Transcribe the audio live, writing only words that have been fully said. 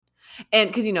And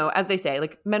because, as they say,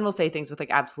 like men will say things with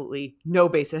like absolutely no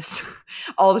basis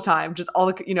all the time, just all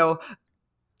the,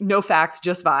 no facts,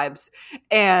 just vibes.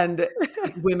 And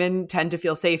women tend to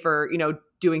feel safer,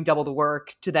 doing double the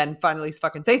work to then finally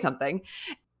fucking say something.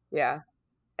 Yeah.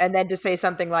 And then to say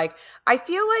something like, I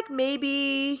feel like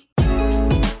maybe...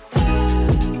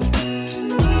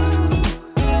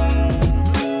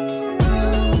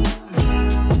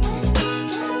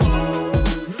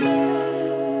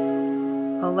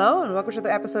 Hello, and welcome to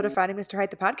the episode of Finding Mr. Height,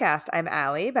 the podcast. I'm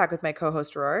Allie, back with my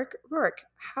co-host, Rourke. Rourke,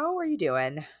 how are you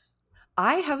doing?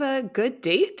 I have a good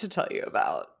date to tell you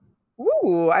about.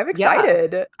 Ooh, I'm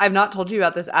excited. Yeah. I've not told you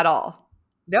about this at all.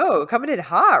 No, coming in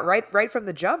hot, right from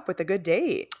the jump with a good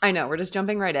date. I know, we're just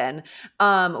jumping right in.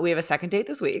 We have a second date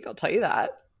this week, I'll tell you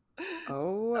that.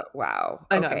 Oh, wow.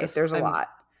 I know, okay, there's a lot.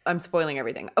 I'm spoiling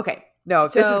everything. Okay. No,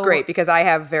 this is great because I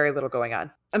have very little going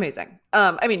on. Amazing.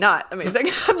 I mean, not amazing.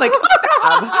 I'm like,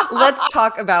 let's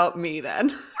talk about me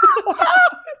then.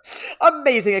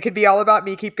 Amazing. It could be all about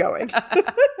me. Keep going.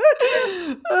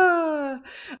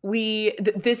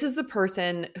 This is the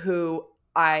person who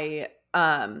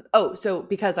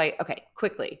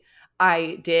quickly.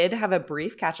 I did have a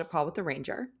brief catch-up call with the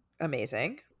Ranger.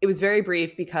 Amazing. It was very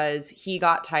brief because he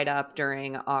got tied up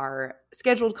during our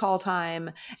scheduled call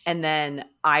time. And then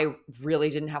I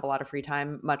really didn't have a lot of free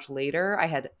time much later. I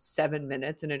had 7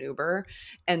 minutes in an Uber.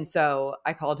 And so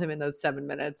I called him in those 7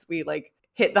 minutes. We like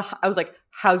I was like,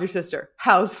 how's your sister?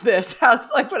 How's this?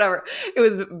 How's like whatever. It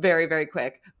was very, very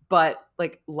quick, but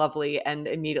like lovely, and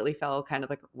immediately fell kind of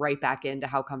like right back into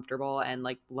how comfortable and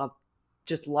like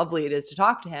lovely it is to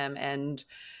talk to him. And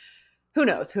who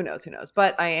knows?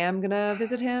 But I am going to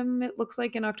visit him, it looks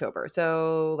like, in October.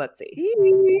 So let's see.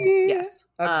 Yes.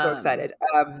 I'm so excited.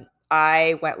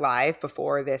 I went live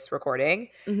before this recording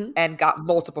and got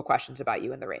multiple questions about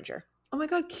you and the Ranger. Oh my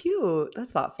God, cute.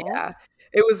 That's thoughtful. Yeah.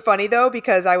 It was funny though,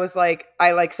 because I was like,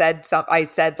 I said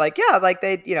yeah, like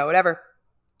they, whatever.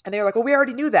 And they were like, well, we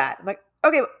already knew that. I'm like,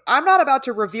 okay, I'm not about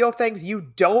to reveal things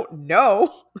you don't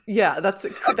know. Yeah, that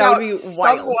would be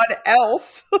wild. Someone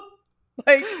else.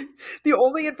 Like, the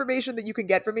only information that you can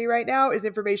get from me right now is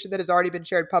information that has already been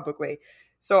shared publicly.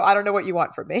 So I don't know what you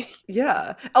want from me.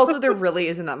 Yeah. Also, there really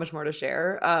isn't that much more to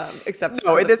share, except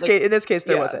in this case,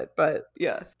 there wasn't. But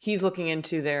yeah, he's looking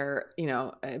into their,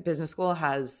 business school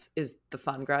is the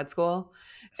fun grad school.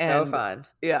 So fun.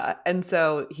 Yeah, and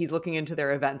so he's looking into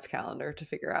their events calendar to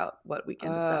figure out what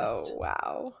weekend is best. Oh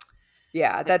wow.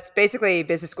 Yeah, that's basically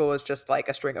business school is just like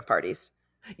a string of parties.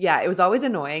 Yeah, it was always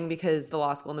annoying because the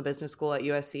law school and the business school at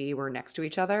USC were next to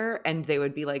each other, and they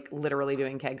would be like literally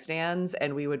doing keg stands,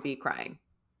 and we would be crying.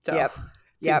 So yep.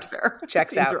 Fair.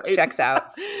 Checks out. Right. Checks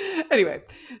out. Anyway,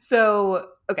 so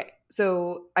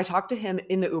I talked to him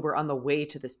in the Uber on the way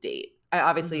to this date. I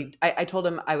obviously I told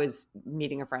him I was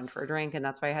meeting a friend for a drink, and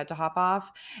that's why I had to hop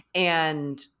off,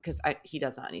 and because he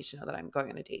does not need to know that I'm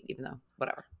going on a date, even though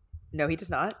whatever. No, he does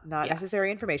not. Not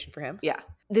necessary information for him. Yeah.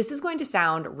 This is going to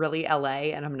sound really LA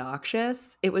and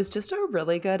obnoxious. It was just a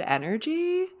really good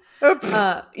energy. Do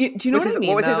you know what I mean?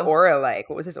 What was his aura like?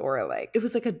 It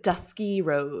was like a dusky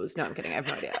rose. No, I'm kidding. I have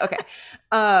no idea. Okay.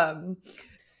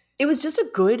 It was just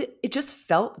it just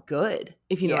felt good,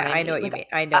 if you know what I mean. I know what you mean.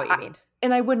 I know what you mean.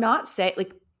 And I would not say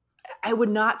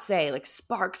like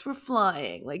sparks were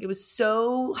flying. Like it was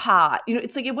so hot.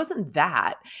 It's like it wasn't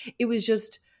that. It was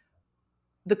just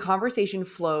the conversation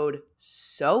flowed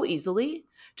so easily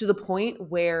to the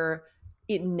point where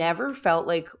it never felt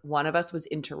like one of us was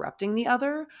interrupting the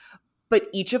other, but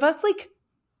each of us like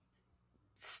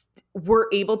were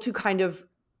able to kind of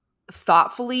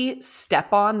thoughtfully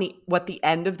step on what the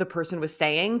end of the person was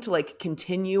saying to like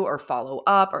continue or follow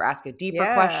up or ask a deeper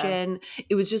question.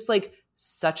 It was just like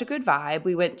such a good vibe.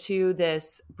 We went to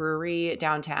this brewery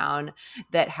downtown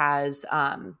that has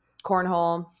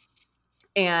cornhole.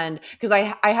 And because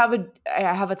I have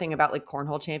a thing about like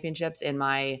cornhole championships in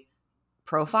my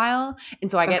profile,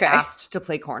 and so I get asked to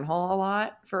play cornhole a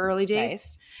lot for early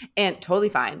dates. Nice. And totally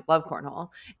fine, love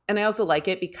cornhole. And I also like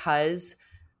it because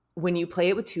when you play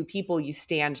it with two people, you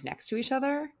stand next to each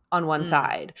other on one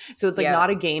side, so it's like not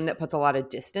a game that puts a lot of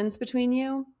distance between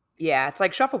you. Yeah, it's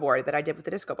like shuffleboard that I did with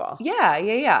the disco ball.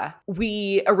 Yeah.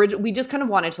 We just kind of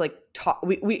wanted to like talk.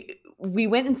 We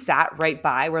went and sat right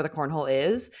by where the cornhole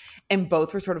is, and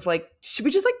both were sort of like, should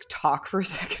we just like talk for a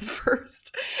second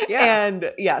first? Yeah.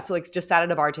 And so like just sat at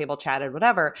a bar table, chatted,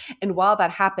 whatever. And while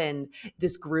that happened,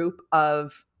 this group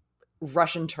of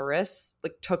Russian tourists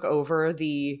like took over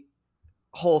the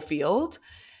whole field.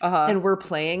 And we're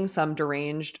playing some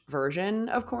deranged version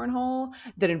of cornhole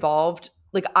that involved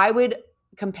like I would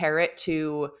compare it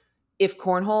to if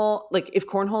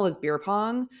cornhole is beer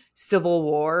pong, Civil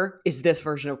War is this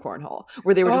version of cornhole,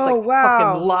 where they were just like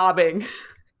fucking lobbing.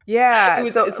 Yeah.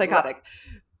 It's psychotic.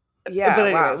 Yeah. But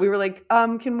anyway, wow. we were like,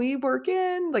 can we work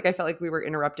in? Like, I felt like we were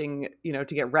interrupting, to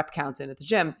get rep counts in at the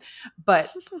gym.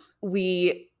 But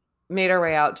we made our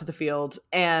way out to the field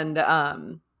and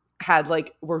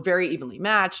we're very evenly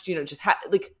matched, just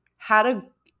had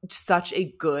such a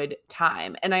good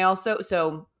time. And I also,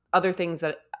 so other things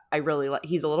that I really like,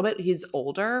 he's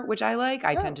older, which I like.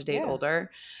 I tend to date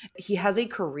older. He has a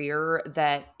career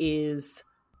that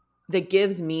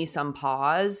gives me some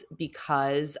pause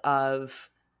because of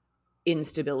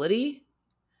instability.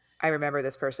 I remember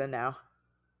this person now.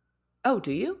 Oh,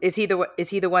 do you? Is he the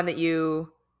one that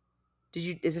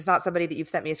is this not somebody that you've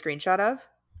sent me a screenshot of?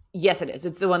 Yes, it is.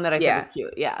 It's the one that I said was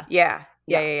cute. Yeah.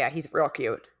 Yeah. He's real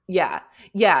cute. Yeah.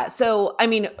 So, I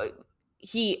mean,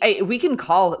 we can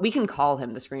call him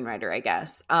the screenwriter, I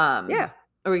guess.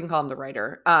 Or we can call him the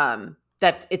writer.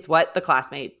 It's what The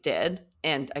Classmate did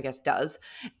and I guess does.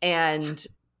 And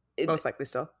most likely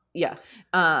still. Yeah.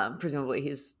 Presumably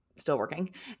he's still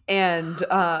working. And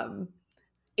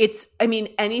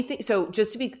anything. So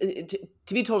just to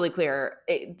be totally clear,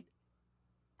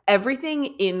 everything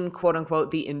in quote unquote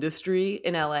the industry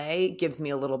in LA gives me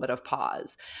a little bit of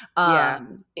pause.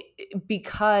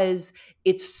 Because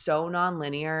it's so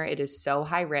nonlinear. It is so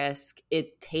high risk.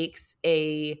 It takes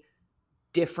a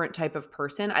different type of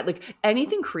person.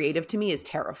 Anything creative to me is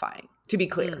terrifying, to be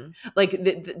clear.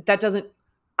 That doesn't,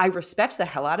 I respect the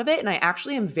hell out of it. And I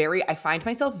actually I find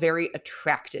myself very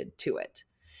attracted to it.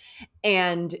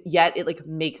 And yet it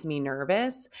makes me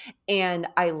nervous. And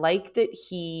I like that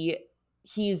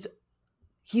he's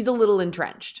a little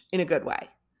entrenched in a good way.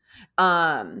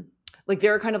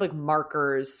 There are kind of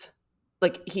markers,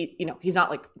 he's not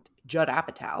like Judd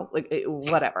Apatow,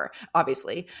 whatever,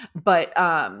 obviously. But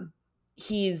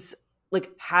he's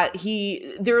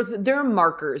there are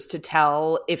markers to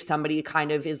tell if somebody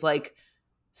kind of is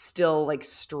still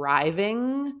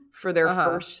striving for their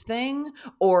first thing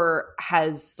or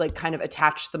has kind of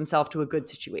attached themselves to a good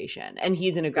situation, and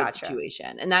he's in a good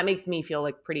situation, and that makes me feel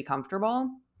pretty comfortable.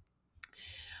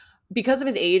 Because of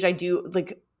his age,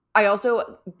 I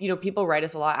also, people write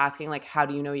us a lot asking how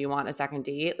do you know you want a second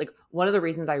date? One of the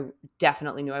reasons I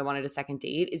definitely knew I wanted a second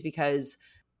date is because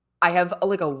I have a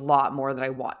lot more that I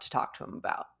want to talk to him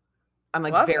about. I'm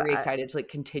very excited to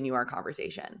continue our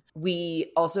conversation.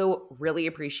 We also really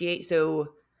appreciate, so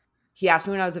he asked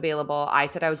me when I was available. I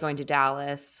said I was going to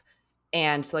Dallas.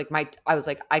 And so I was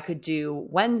I could do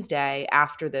Wednesday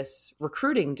after this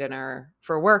recruiting dinner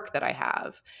for work that I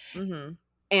have. Mm-hmm.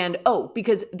 And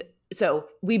because so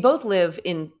we both live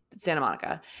in Santa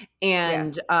Monica.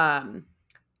 And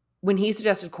when he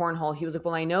suggested cornhole, he was like,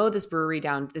 well, I know this brewery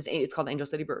it's called Angel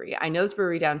City Brewery. I know this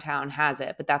brewery downtown has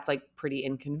it, but that's pretty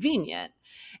inconvenient.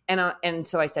 And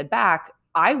so I said back,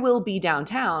 I will be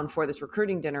downtown for this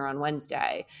recruiting dinner on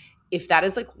Wednesday. If that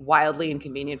is wildly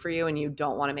inconvenient for you and you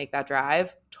don't want to make that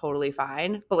drive, totally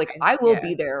fine. But I will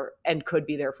be there and could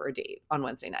be there for a date on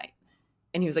Wednesday night.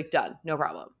 And he was like, done, no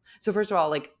problem. So first of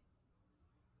all,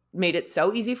 made it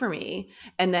so easy for me.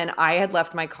 And then I had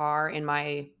left my car in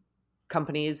my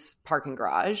company's parking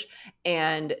garage,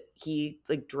 and he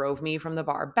drove me from the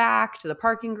bar back to the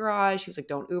parking garage. He was like,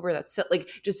 don't Uber. That's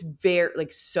just very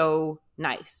so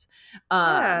nice.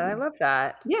 I love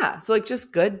that. Yeah. So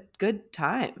just good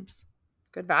times.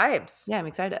 Good vibes. Yeah. I'm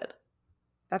excited.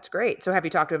 That's great. So have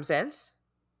you talked to him since?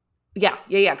 Yeah.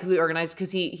 Cause we organized,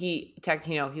 cause he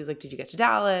was like, did you get to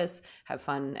Dallas? Have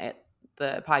fun at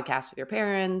the podcast with your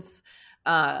parents.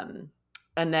 And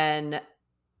then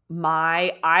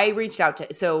I reached out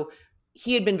to, so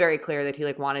he had been very clear that he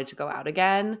wanted to go out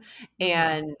again.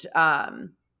 And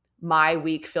my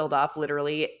week filled up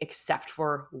literally except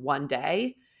for one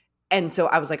day. And so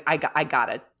I was like, I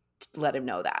gotta let him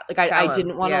know that. I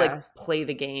didn't want to play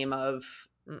the game of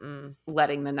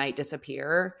letting the night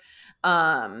disappear.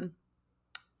 And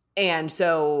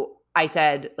so I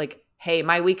said hey,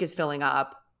 my week is filling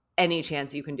up. Any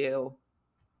chance you can do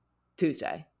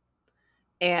Tuesday?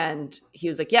 And he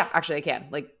was like, yeah, actually I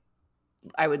can.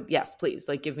 I would, yes, please.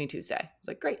 Give me Tuesday. I was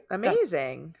like, great.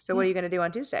 Amazing. Go. So what are you going to do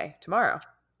on Tuesday? Tomorrow?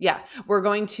 Yeah. We are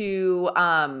going to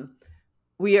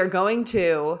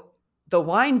the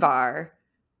wine bar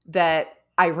that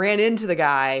I ran into the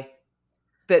guy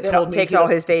that told me takes all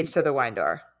his dates to the wine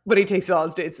bar. But he takes all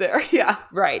his dates there. Yeah.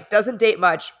 Right. Doesn't date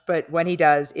much, but when he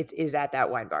does, it is at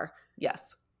that wine bar.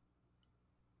 Yes.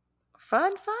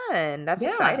 Fun. That's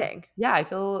exciting. Yeah, I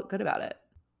feel good about it.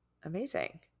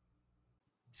 Amazing.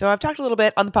 So I've talked a little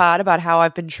bit on the pod about how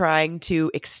I've been trying to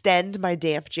extend my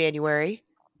damp January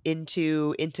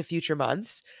into future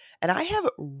months. And I have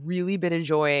really been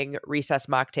enjoying recess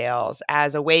mocktails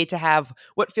as a way to have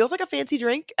what feels like a fancy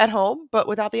drink at home, but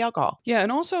without the alcohol. Yeah,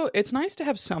 and also it's nice to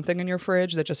have something in your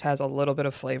fridge that just has a little bit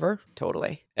of flavor.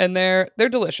 Totally. And they're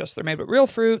delicious. They're made with real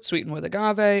fruit, sweetened with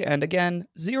agave, and again,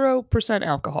 0%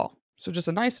 alcohol. So just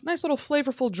a nice little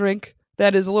flavorful drink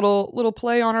that is a little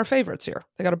play on our favorites here.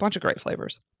 They got a bunch of great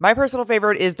flavors. My personal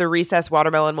favorite is the Recess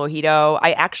Watermelon Mojito.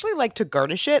 I actually like to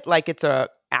garnish it like it's a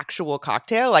actual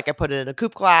cocktail. Like I put it in a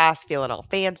coupe glass, feeling all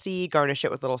fancy, garnish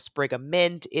it with a little sprig of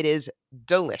mint. It is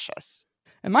delicious.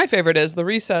 And my favorite is the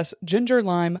Recess Ginger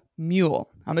Lime Mule.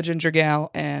 I'm a ginger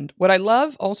gal, and what I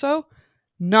love also,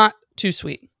 not too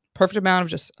sweet. Perfect amount of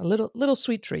just a little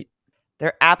sweet treat.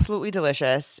 They're absolutely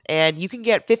delicious, and you can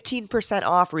get 15%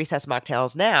 off Recess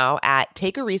mocktails now at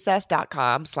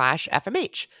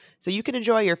takearecess.com/FMH, so you can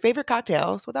enjoy your favorite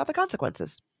cocktails without the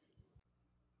consequences.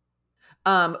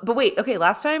 But wait, okay,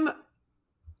 last time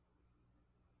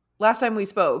we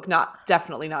spoke,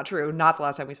 definitely not true, not the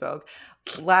last time we spoke.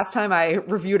 Last time I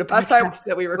reviewed a podcast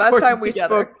that we recorded together. Last time we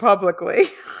spoke publicly.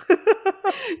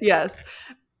 Yes.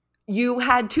 You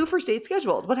had 2 first dates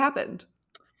scheduled. What happened?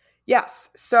 Yes.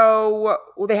 So,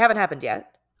 well, they haven't happened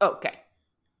yet. Oh, okay.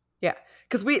 Yeah.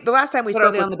 Because the last time we spoke.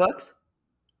 Are they on the books?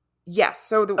 Yes.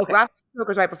 So the last time we spoke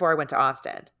was right before I went to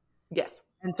Austin. Yes.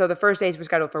 And so the first days were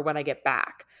scheduled for when I get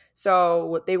back.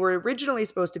 So they were originally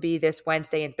supposed to be this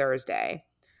Wednesday and Thursday.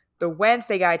 The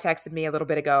Wednesday guy texted me a little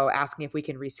bit ago asking if we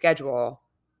can reschedule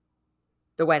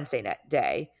the Wednesday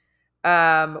day,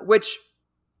 which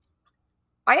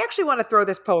I actually want to throw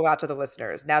this poll out to the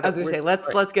listeners. Now that I was going to say,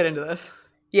 let's get into this.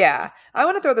 Yeah, I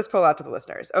want to throw this poll out to the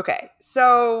listeners. Okay,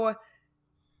 so,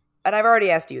 and I've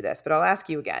already asked you this, but I'll ask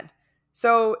you again.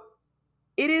 So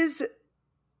it is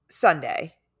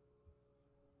Sunday.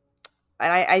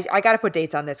 And I got to put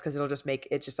dates on this because it'll just makes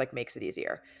it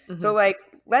easier. Mm-hmm. So like,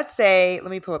 let's say,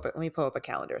 let me pull up a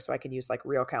calendar so I can use like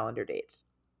real calendar dates.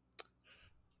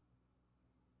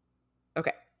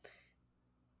 Okay.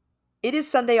 It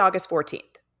is Sunday, August 14th.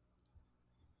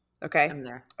 Okay. I'm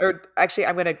there. Or actually,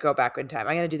 I'm going to go back in time.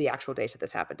 I'm going to do the actual dates that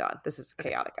this happened on. This is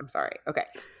chaotic. I'm sorry. Okay.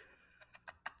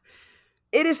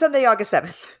 It is Sunday, August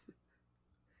 7th.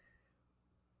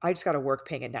 I just got a work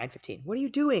ping at 9:15. What are you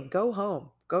doing? Go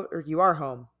home. Or you are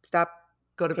home. Stop.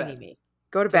 Go to bed. Me.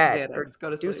 Go to bed. Or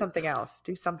go to sleep. Do something else.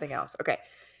 Do something else. Okay.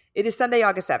 It is Sunday,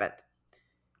 August 7th.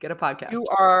 Get a podcast.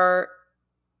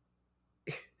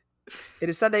 It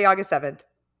is Sunday, August 7th.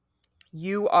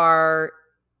 You are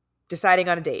deciding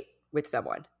on a date with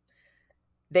someone.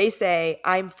 They say,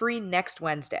 I'm free next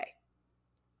Wednesday.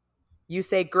 You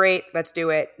say, great, let's do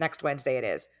it. Next Wednesday it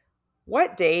is.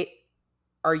 What date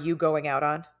are you going out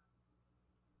on?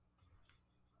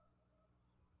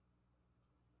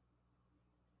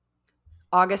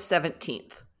 August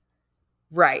 17th.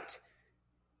 Right.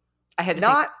 I had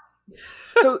to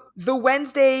So the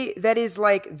Wednesday that is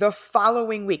like the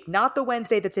following week, not the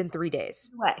Wednesday that's in 3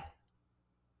 days. Away.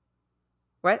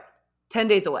 What? 10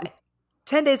 days away.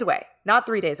 10 days away, not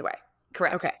 3 days away.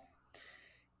 Correct. Okay.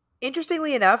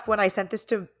 Interestingly enough, when I sent this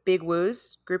to Big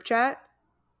Woo's group chat,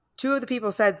 2 of the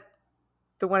people said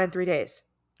the one in 3 days.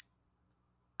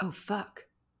 Oh, fuck.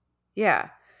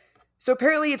 Yeah. So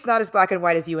apparently it's not as black and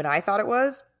white as you and I thought it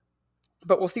was,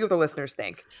 but we'll see what the listeners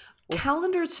think.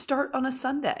 Calendars start on a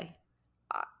Sunday.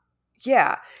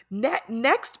 Yeah.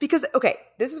 Next, because, okay,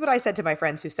 this is what I said to my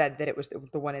friends who said that it was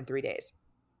the one in 3 days.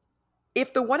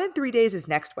 If the one in 3 days is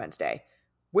next Wednesday,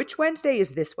 which Wednesday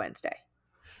is this Wednesday?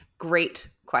 Great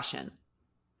question.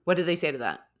 What did they say to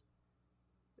that?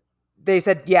 They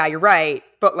said, yeah, you're right.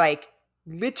 But like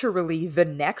literally the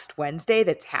next Wednesday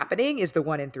that's happening is the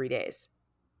one in 3 days.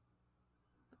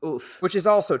 Oof. Which is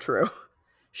also true.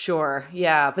 Sure.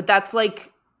 Yeah. But that's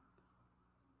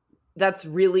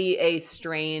really a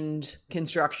strained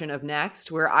construction of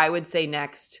next, where I would say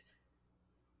next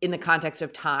in the context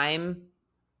of time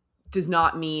does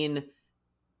not mean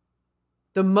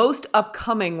the most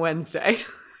upcoming Wednesday.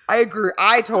 I agree.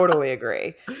 I totally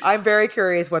agree. I'm very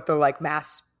curious what the like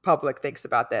mass public thinks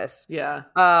about this. Yeah.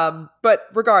 But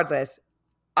regardless,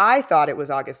 I thought it was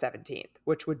August 17th,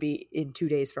 which would be in 2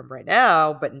 days from right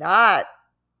now, but not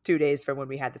 2 days from when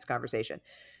we had this conversation.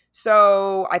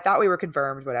 So I thought we were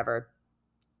confirmed, whatever.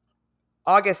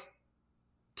 August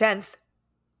 10th,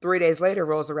 3 days later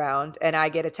rolls around and I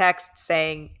get a text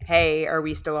saying, hey, are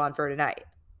we still on for tonight?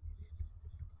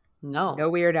 No,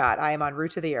 we are not. I am en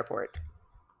route to the airport.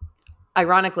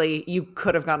 Ironically, you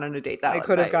could have gone on a date that night. I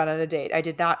could have gone on a date. I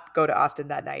did not go to Austin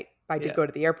that night. I did go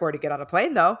to the airport to get on a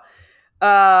plane though.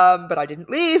 But I didn't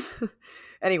leave.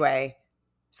 Anyway,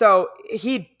 So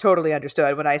he totally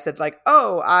understood when I said like,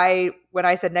 when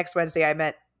I said next Wednesday, I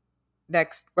meant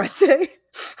next Wednesday.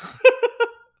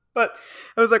 But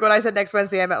it was like, when I said next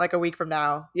Wednesday, I meant like a week from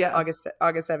now. Yeah. August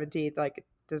 17th. Like,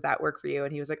 does that work for you?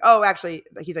 And he was like, oh, actually,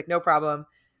 he's like, no problem.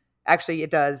 Actually, it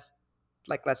does.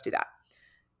 Like, let's do that.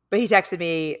 But he texted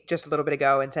me just a little bit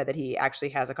ago and said that he actually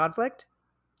has a conflict.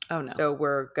 Oh no. So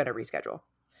we're going to reschedule.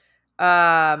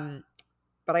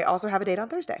 But I also have a date on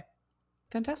Thursday.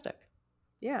 Fantastic.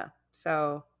 Yeah.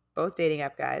 So both dating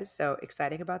app guys. So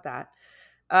exciting about that.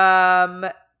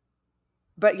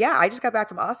 But yeah, I just got back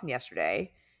from Austin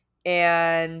yesterday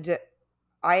and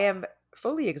I am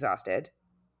fully exhausted.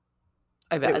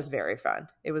 I bet. But it was very fun.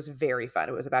 It was very fun.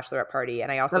 It was a bachelorette party.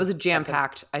 And I also... That was a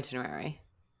jam-packed itinerary.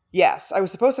 Yes. I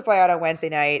was supposed to fly out on Wednesday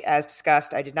night. As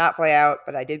discussed, I did not fly out,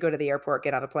 but I did go to the airport,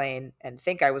 get on a plane, and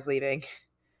think I was leaving.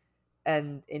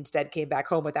 And instead came back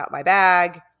home without my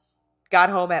bag. Got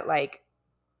home at like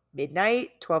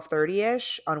midnight,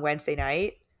 12:30-ish on Wednesday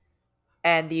night.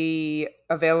 And the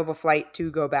available flight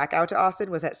to go back out to Austin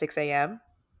was at 6 a.m.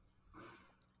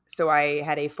 So I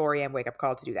had a 4 a.m. wake-up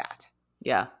call to do that.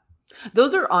 Yeah.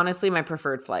 Those are honestly my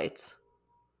preferred flights.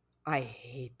 I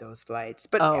hate those flights.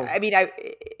 But I mean,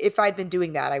 if I'd been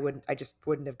doing that, I just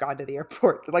wouldn't have gone to the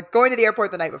airport. Like going to the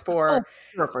airport the night before.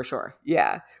 Oh, for sure.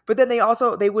 Yeah. But then they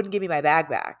wouldn't give me my bag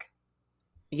back.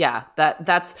 Yeah,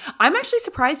 that's I'm actually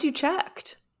surprised you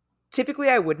checked. Typically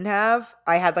I wouldn't have.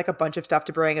 I had like a bunch of stuff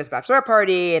to bring as a bachelorette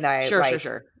party and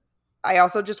Sure. I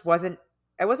also just wasn't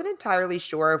entirely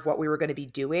sure of what we were going to be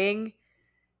doing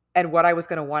and what I was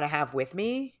going to want to have with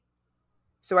me.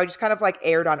 So I just kind of like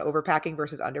erred on overpacking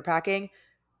versus underpacking.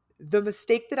 The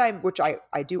mistake that which I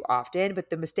do often,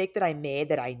 but the mistake that I made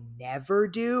that I never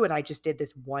do, and I just did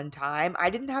this one time,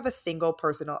 I didn't have a single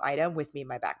personal item with me in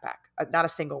my backpack. Not a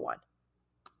single one.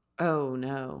 Oh,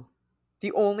 no.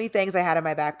 The only things I had in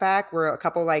my backpack were a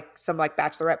couple some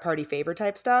bachelorette party favor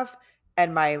type stuff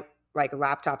and my like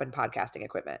laptop and podcasting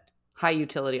equipment. High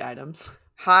utility items.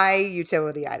 High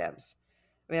utility items.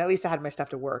 I mean, at least I had my stuff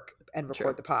to work and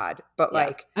record the pod. But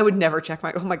I would never check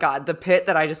oh my God, the pit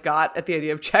that I just got at the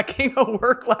idea of checking a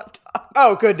work laptop.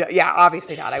 Oh, good. Yeah,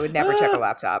 obviously not. I would never check a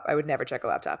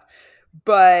laptop.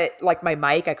 But like my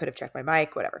mic, I could have checked my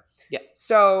mic, whatever. Yeah.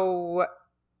 So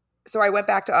I went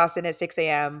back to Austin at 6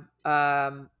 a.m.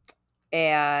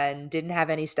 And didn't have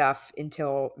any stuff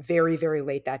until very, very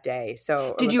late that day.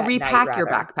 So did you repack your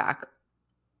backpack?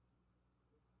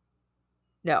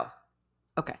 No.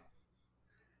 Okay.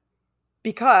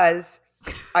 Because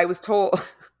I was told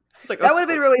that would have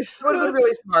been really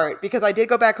smart because I did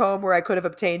go back home where I could have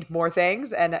obtained more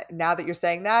things. And now that you're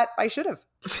saying that, I should have.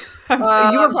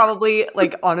 You were probably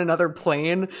like on another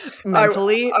plane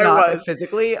mentally, not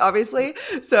physically, obviously.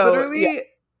 So literally,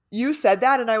 you said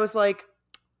that and I was like,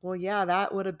 well, yeah,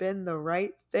 that would have been the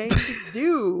right thing to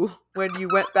do when you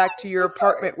went back to your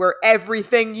apartment where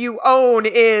everything you own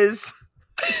is.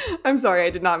 I'm sorry.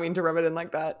 I did not mean to rub it in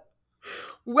like that.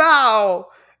 Wow.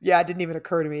 Yeah, it didn't even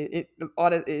occur to me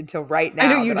until right now.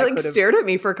 I know you stared at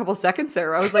me for a couple seconds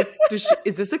there. I was like,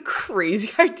 is this a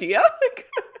crazy idea?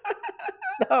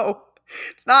 No,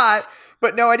 it's not.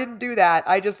 But no, I didn't do that.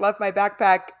 I just left my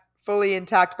backpack fully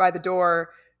intact by the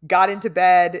door, got into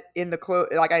bed in the clothes.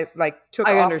 I took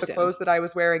off the clothes that I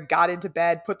was wearing, got into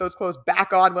bed, put those clothes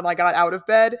back on when I got out of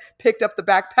bed, picked up the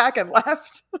backpack and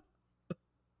left.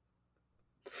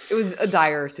 It was a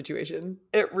dire situation.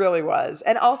 It really was.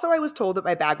 And also I was told that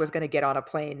my bag was going to get on a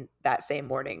plane that same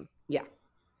morning. Yeah.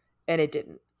 And it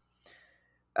didn't.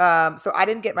 So I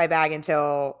didn't get my bag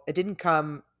until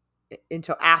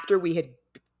after we had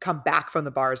come back from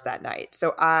the bars that night.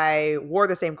 So I wore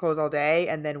the same clothes all day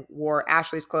and then wore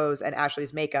Ashley's clothes and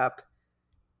Ashley's makeup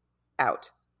out.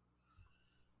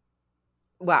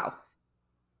 Wow.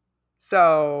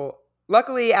 So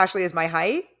luckily Ashley is my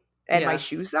height. And my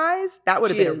shoe size, that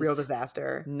would have been a real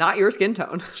disaster. Not your skin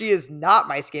tone. She is not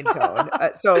my skin tone.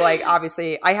 So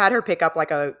obviously I had her pick up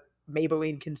a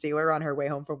Maybelline concealer on her way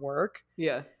home from work.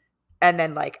 Yeah. And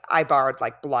then I borrowed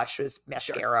blush, was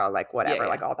mascara, whatever,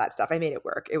 Yeah. all that stuff. I made it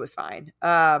work. It was fine.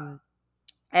 And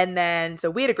then, so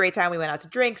we had a great time. We went out to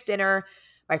drinks, dinner.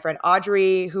 My friend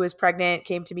Audrey, who is pregnant,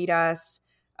 came to meet us.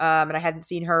 And I hadn't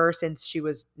seen her since she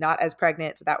was not as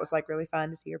pregnant. So that was really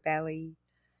fun to see her belly.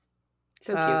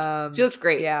 So cute. She looks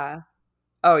great. Yeah.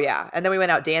 Oh, yeah. And then we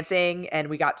went out dancing and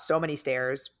we got so many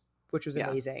stairs, which was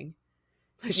amazing.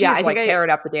 Because she's tearing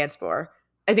up the dance floor.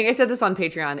 I think I said this on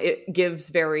Patreon. It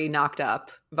gives very knocked up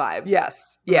vibes.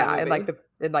 Yes. Yeah. In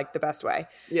the best way.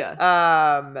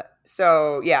 Yeah.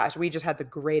 So yeah, we just had the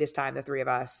greatest time, the three of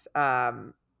us.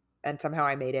 And somehow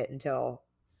I made it until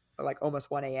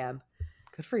almost 1 a.m.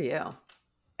 Good for you.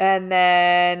 And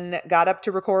then got up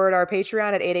to record our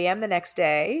Patreon at 8 a.m. the next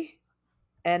day,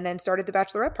 and then started the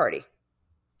bachelorette party.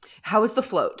 How was the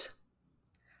float?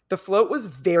 The float was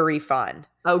very fun.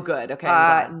 Oh, good. Okay.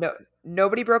 I'm glad.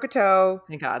 Nobody broke a toe.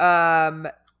 Thank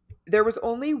God. There was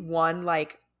only one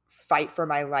like fight for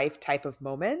my life type of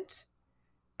moment,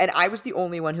 and I was the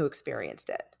only one who experienced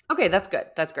it. Okay, that's good.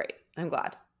 That's great. I'm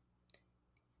glad.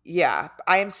 Yeah,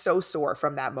 I am so sore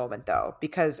from that moment though,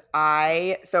 because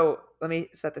so let me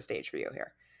set the stage for you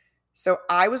here. So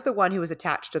I was the one who was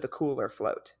attached to the cooler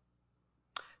float.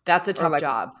 That's a tough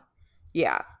job.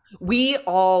 Yeah. We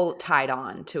all tied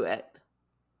on to it.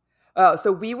 Oh,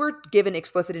 so we were given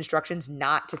explicit instructions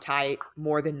not to tie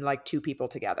more than like 2 people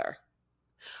together.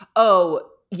 Oh,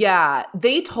 yeah.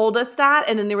 They told us that,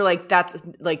 and then they were like, that's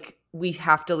like, we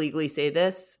have to legally say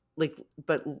this. Like,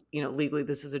 but you know, legally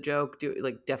this is a joke.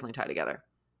 Definitely tie together.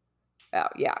 Oh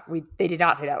yeah, they did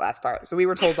not say that last part. So we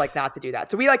were told like not to do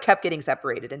that. So we like kept getting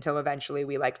separated until eventually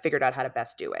we like figured out how to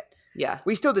best do it. Yeah.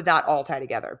 We still did not all tie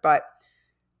together, but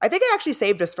I think it actually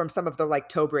saved us from some of the like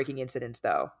toe breaking incidents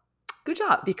though. Good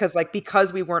job.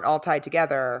 Because we weren't all tied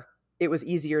together, it was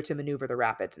easier to maneuver the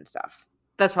rapids and stuff.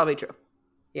 That's probably true.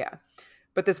 Yeah.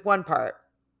 But this one part,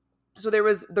 so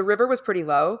the river was pretty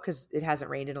low because it hasn't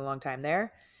rained in a long time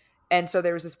there. And so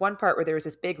there was this one part where there was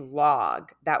this big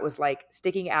log that was like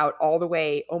sticking out all the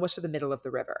way almost to the middle of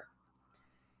the river.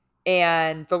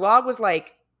 And the log was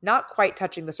like not quite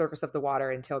touching the surface of the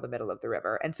water until the middle of the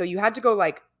river. And so you had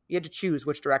to choose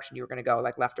which direction you were going to go,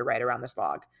 like left or right around this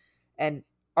log. And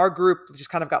our group just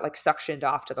kind of got like suctioned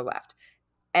off to the left.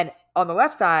 And on the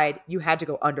left side, you had to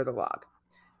go under the log.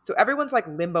 So everyone's like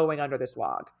limboing under this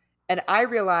log. And I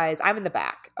realize I'm in the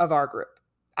back of our group.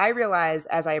 I realize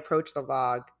as I approach the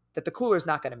log that the cooler's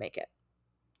not going to make it.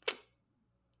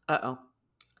 Uh-oh.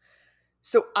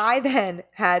 So I then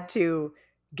had to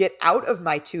get out of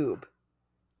my tube.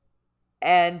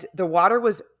 And the water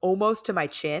was almost to my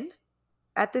chin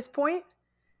at this point,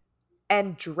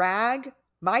 and drag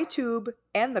my tube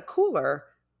and the cooler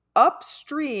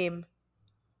upstream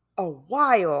a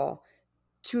while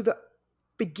to the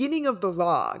beginning of the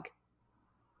log,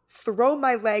 throw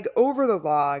my leg over the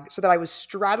log so that I was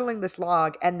straddling this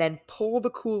log, and then pull the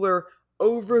cooler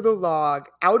over the log,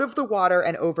 out of the water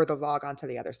and over the log onto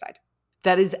the other side.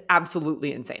 That is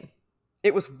absolutely insane.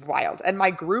 It was wild. And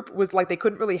my group was like, they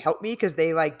couldn't really help me because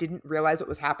they like didn't realize what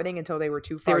was happening until they were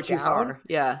too far down. They were too far.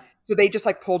 Yeah. So they just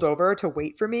like pulled over to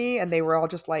wait for me, and they were all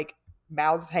just like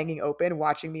mouths hanging open,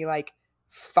 watching me like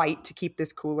fight to keep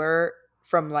this cooler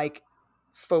from like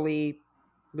fully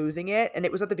losing it. And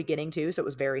it was at the beginning too, so it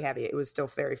was very heavy. It was still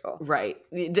very full. Right.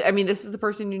 I mean, this is the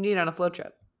person you need on a float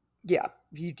trip. Yeah.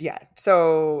 Yeah.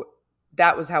 So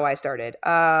that was how I started.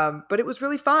 But it was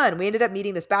really fun. We ended up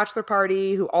meeting this bachelor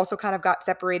party who also kind of got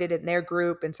separated in their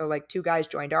group. And so like 2 guys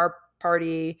joined our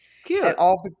party. Cute. And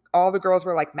all the girls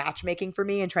were like matchmaking for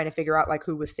me and trying to figure out like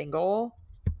who was single.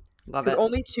 Love it.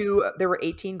 Because there were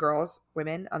 18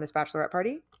 women on this bachelorette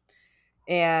party,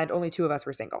 and only 2 of us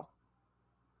were single.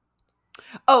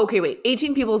 Oh, okay, wait.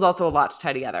 18 people is also a lot to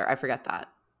tie together. I forget that.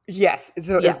 Yes.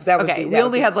 So yes. We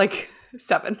only had like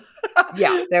 7.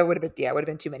 Yeah, it would have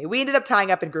been too many. We ended up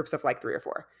tying up in groups of like 3 or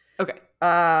 4. Okay.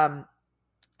 So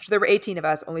there were 18 of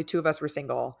us, only 2 of us were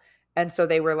single. And so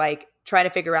they were like trying to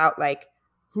figure out like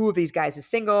who of these guys is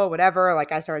single, whatever.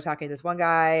 Like I started talking to this one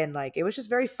guy, and like it was just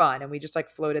very fun. And we just like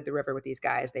floated the river with these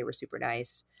guys. They were super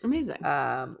nice. Amazing.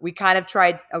 We kind of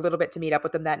tried a little bit to meet up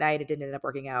with them that night. It didn't end up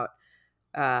working out.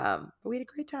 But we had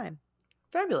a great time.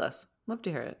 Fabulous. Love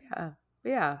to hear it.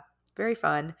 Yeah. Very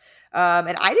fun.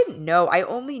 And I didn't know. I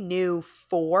only knew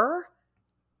 4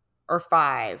 or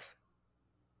 5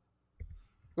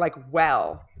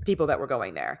 people that were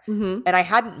going there. Mm-hmm. And I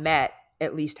hadn't met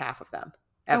at least half of them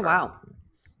ever. Oh, wow.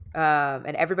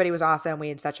 And everybody was awesome. We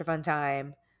had such a fun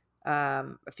time.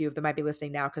 A few of them might be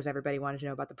listening now because everybody wanted to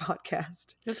know about the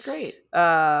podcast. That's great.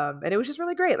 And it was just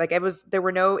really great. Like there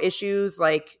were no issues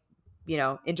like,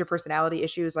 interpersonality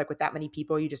issues, like with that many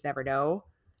people, you just never know.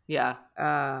 Yeah.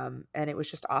 And it was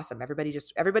just awesome.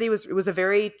 It was a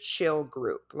very chill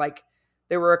group. Like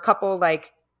there were a couple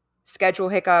like schedule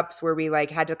hiccups where we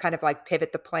like had to kind of like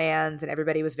pivot the plans, and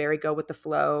everybody was very go with the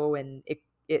flow, and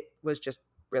it was just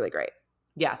really great.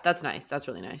 Yeah, that's nice. That's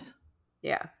really nice.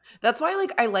 Yeah. That's why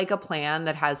like I like a plan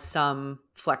that has some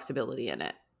flexibility in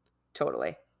it.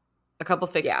 Totally. A couple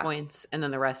fixed points, and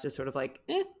then the rest is sort of like,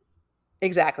 eh.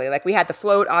 Exactly. Like we had the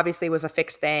float obviously was a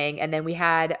fixed thing, and then we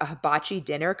had a hibachi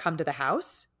dinner come to the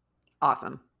house.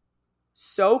 Awesome.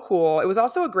 So cool. It was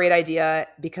also a great idea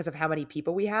because of how many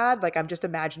people we had. Like I'm just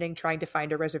imagining trying to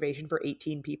find a reservation for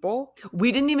 18 people.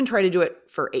 We didn't even try to do it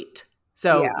for 8.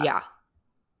 So yeah.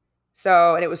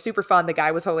 So, and it was super fun. The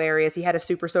guy was hilarious. He had a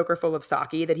super soaker full of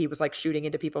sake that he was like shooting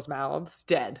into people's mouths.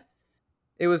 Dead.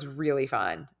 It was really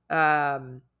fun.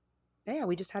 Yeah,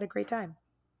 we just had a great time.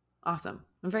 Awesome.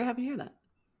 I'm very happy to hear that.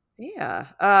 Yeah.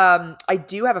 I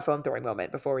do have a phone throwing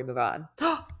moment before we move on.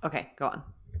 Okay, go on.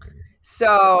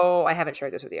 So I haven't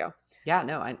shared this with you. Yeah,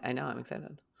 no, I know. I'm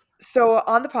excited. So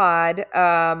on the pod,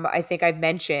 I think I've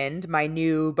mentioned my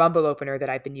new Bumble opener that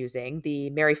I've been using,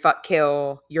 the Marry Fuck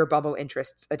Kill Your Bumble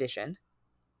Interests edition.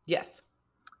 Yes.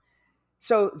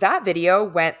 So that video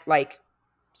went like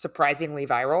surprisingly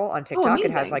viral on TikTok. It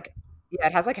has like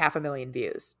 500,000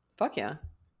 views. Fuck yeah.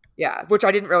 Yeah, which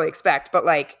I didn't really expect, but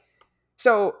like,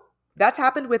 so that's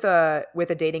happened with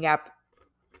a dating app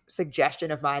suggestion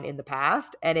of mine in the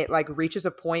past, and it like reaches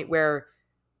a point where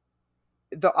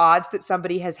the odds that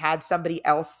somebody has had somebody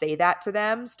else say that to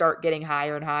them start getting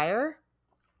higher and higher.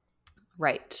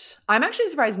 Right. I'm actually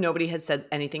surprised nobody has said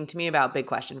anything to me about Big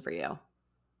Question for You.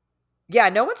 Yeah,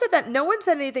 no one said that. No one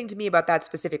said anything to me about that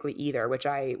specifically either, which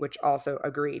also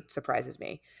agreed surprises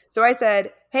me. So I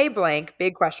said, "Hey blank,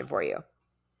 big question for you."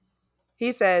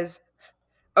 He says,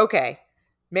 "Okay,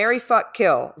 marry, fuck,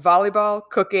 kill, volleyball,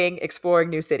 cooking, exploring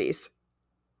new cities."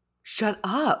 Shut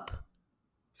up.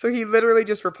 So he literally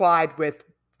just replied with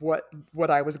what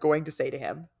I was going to say to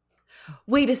him.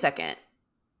 Wait a second.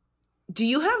 Do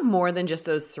you have more than just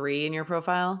those 3 in your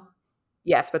profile?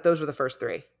 Yes, but those were the first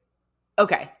 3.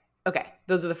 Okay.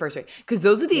 Those are the first 3. Because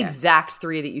those are the exact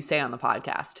 3 that you say on the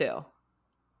podcast too.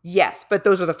 Yes, but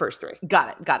those are the first 3.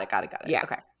 Got it. Yeah.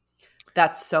 Okay.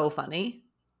 That's so funny.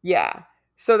 Yeah.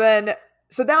 So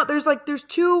now there's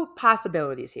 2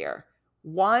 possibilities here.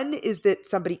 One is that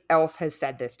somebody else has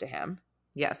said this to him.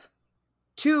 Yes.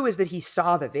 2 is that he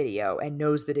saw the video and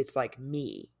knows that it's like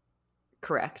me.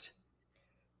 Correct.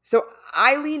 So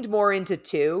I leaned more into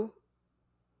 2.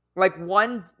 Like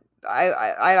 1,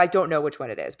 I don't know which one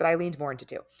it is, but I leaned more into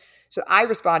 2. So I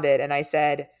responded and I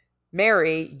said,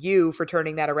 "Marry you for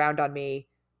turning that around on me.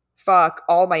 Fuck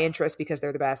all my interests because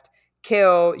they're the best.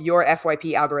 Kill your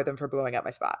FYP algorithm for blowing up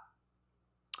my spot."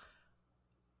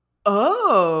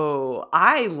 Oh,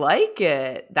 I like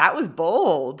it. That was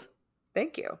bold.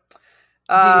 Thank you. Did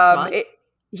he respond?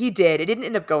 He did. It didn't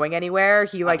end up going anywhere.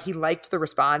 He liked the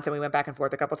response and we went back and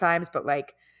forth a couple times, but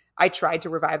like I tried to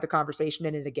revive the conversation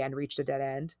and it again reached a dead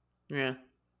end. Yeah.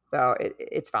 So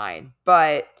it's fine.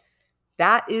 But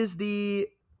that is the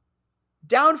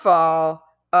downfall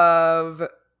of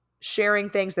sharing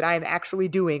things that I am actually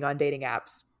doing on dating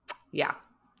apps. Yeah,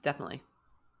 definitely.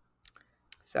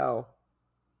 So,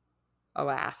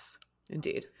 alas.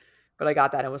 Indeed. But I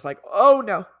got that and was like, oh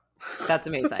no. That's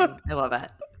amazing. I love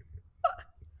it.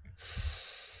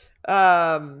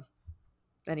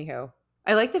 Anywho.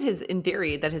 I like that his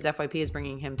FYP is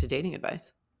bringing him to dating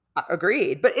advice.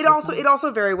 Agreed. But it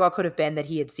also very well could have been that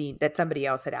he had seen that somebody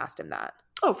else had asked him that.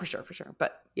 Oh, for sure.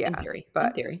 But yeah, in theory.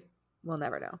 We'll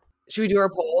never know. Should we do our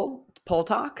poll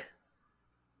talk?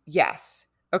 Yes.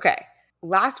 Okay.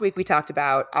 Last week we talked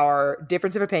about our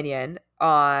difference of opinion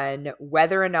on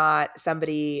whether or not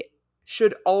somebody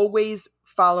should always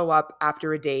follow up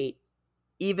after a date,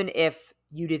 even if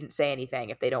you didn't say anything,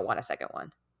 if they don't want a second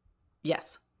one.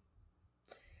 Yes.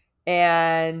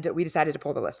 And we decided to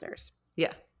poll the listeners. Yeah.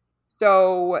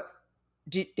 So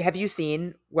have you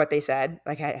seen what they said?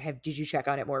 Like, did you check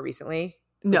on it more recently?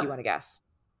 No. Or do you want to guess?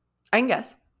 I can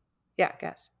guess. Yeah,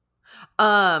 guess.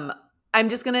 I'm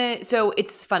just gonna, so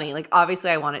it's funny. Like,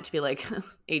 obviously I want it to be like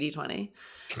 80-20,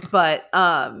 but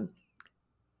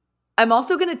I'm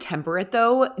also gonna temper it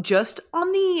though, just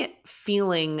on the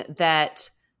feeling that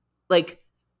like,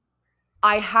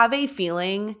 I have a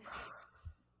feeling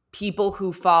people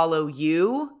who follow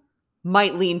you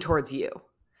might lean towards you.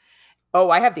 Oh,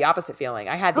 I have the opposite feeling.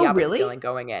 I had the opposite feeling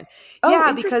going in. Yeah,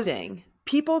 interesting. Because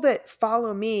people that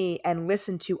follow me and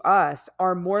listen to us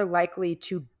are more likely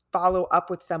to follow up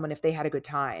with someone if they had a good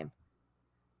time.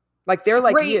 Like they're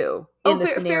like you in the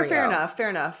scenario. Fair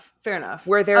enough.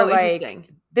 Where they're like,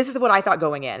 this is what I thought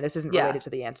going in. This isn't related to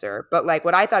the answer. But like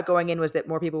what I thought going in was that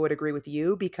more people would agree with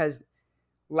you because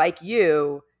like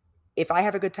you, if I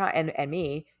have a good time, and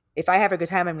me, if I have a good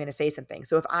time, I'm going to say something.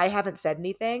 So if I haven't said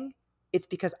anything, it's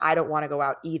because I don't want to go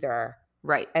out either.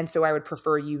 Right. And so I would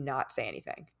prefer you not say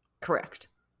anything. Correct.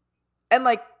 And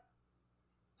like,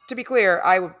 to be clear,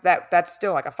 that's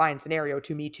still like a fine scenario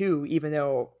to me too, even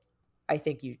though I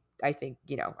think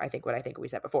what we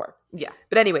said before. Yeah.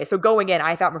 But anyway, so going in,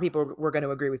 I thought more people were going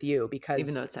to agree with you because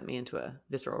even though it sent me into a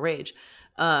visceral rage.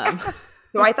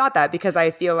 So I thought that because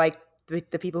I feel like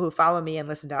the people who follow me and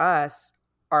listen to us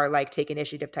are like take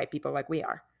initiative type people like we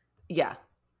are. Yeah.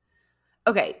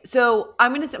 Okay, so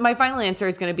I'm going to say my final answer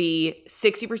is going to be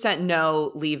 60%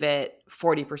 no, leave it,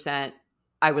 40%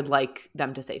 I would like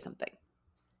them to say something.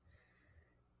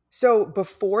 So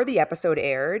before the episode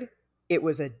aired, it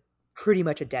was pretty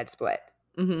much a dead split.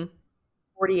 Mm-hmm.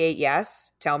 48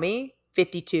 yes, tell me.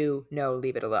 52 no,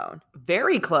 leave it alone.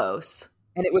 Very close.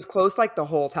 And it was close like the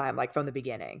whole time, like from the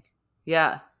beginning.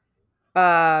 Yeah.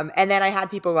 And then I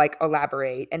had people like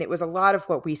elaborate, and it was a lot of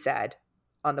what we said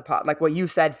on the pod, like what you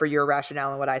said for your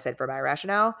rationale and what I said for my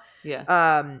rationale.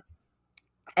 Yeah.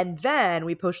 And then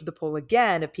we posted the poll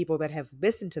again of people that have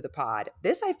listened to the pod.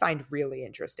 This I find really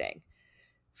interesting.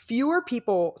 Fewer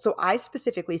people. So I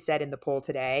specifically said in the poll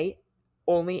today,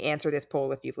 only answer this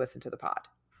poll if you've listened to the pod.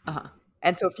 Uh-huh.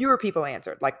 And so fewer people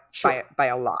answered, like Sure. by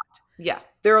a lot. Yeah.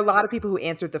 There are a lot of people who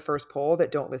answered the first poll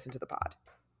that don't listen to the pod.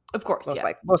 Of course.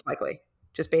 Most likely,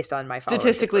 just based on my followership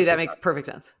Statistically, that versus makes perfect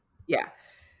sense. Yeah.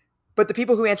 But the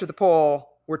people who answered the poll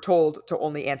were told to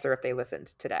only answer if they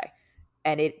listened today.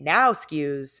 And it now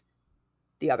skews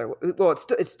the other way. Well,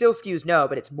 it still skews no,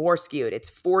 but it's more skewed. It's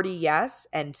 40 yes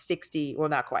and 60, well,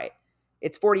 not quite.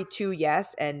 It's 42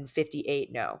 yes and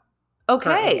 58 no.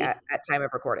 Okay. At time of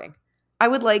recording. I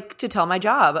would like to tell my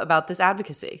job about this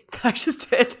advocacy. I just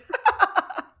did.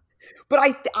 But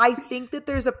I think that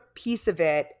there's a piece of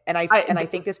it, and I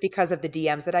think this because of the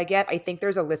DMs that I get. I think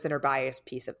there's a listener bias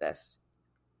piece of this.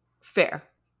 Fair.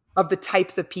 Of the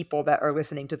types of people that are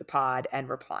listening to the pod and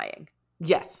replying.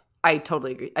 Yes, I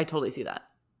totally agree. I totally see that.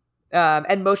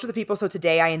 And most of the people, so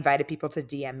today I invited people to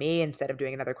DM me instead of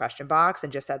doing another question box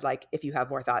and just said, like, if you have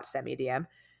more thoughts, send me a DM.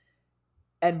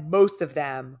 And most of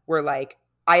them were like,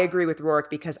 I agree with Roark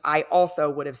because I also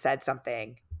would have said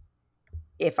something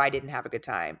if I didn't have a good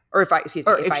time. Or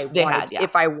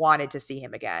if I wanted to see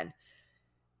him again.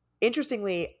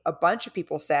 Interestingly, a bunch of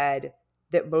people said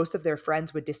that most of their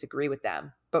friends would disagree with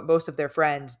them, but most of their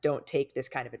friends don't take this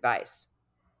kind of advice.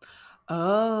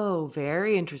 Oh,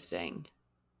 very interesting.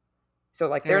 So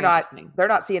like they're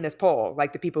not seeing this poll,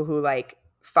 like the people who like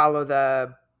follow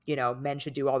the, men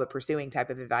should do all the pursuing type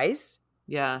of advice.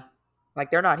 Yeah. Like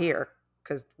they're not here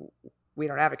because we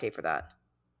don't advocate for that.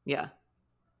 Yeah.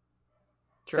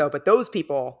 True. So, but those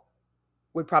people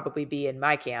would probably be in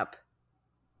my camp,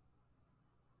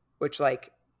 which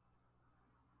like,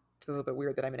 it's a little bit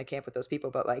weird that I'm in a camp with those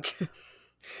people, but like,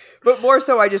 but more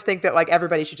so I just think that like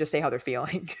everybody should just say how they're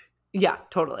feeling. Yeah,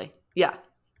 totally. Yeah.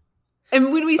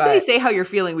 And when we say how you're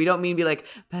feeling, we don't mean be like,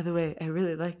 by the way, I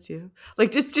really liked you.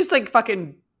 Like just like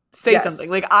fucking say something.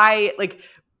 Like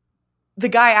the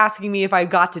guy asking me if I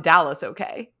got to Dallas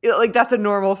okay. Like that's a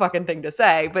normal fucking thing to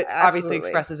say, but obviously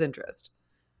expresses interest.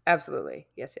 Absolutely.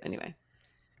 Yes. Anyway.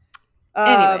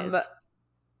 Anyways.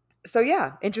 So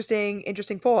yeah, interesting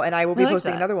poll. And I will be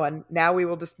posting another one. Now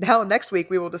next week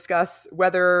we will discuss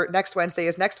whether next Wednesday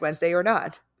is next Wednesday or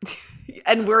not.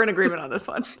 And we're in agreement on this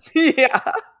one. Yeah.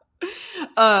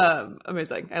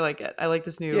 Amazing. I like it. I like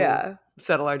this new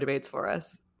settle our debates for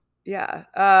us. Yeah.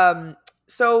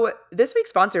 So this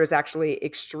week's sponsor is actually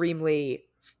extremely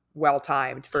well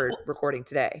timed for recording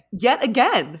today. Yet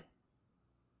again.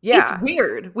 Yeah. It's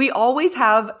weird. We always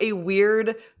have a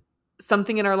weird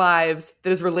something in our lives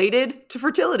that is related to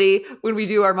fertility when we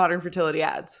do our modern fertility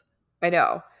ads. I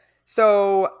know.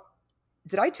 So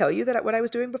did I tell you that what I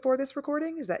was doing before this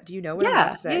recording? Do you know what I'm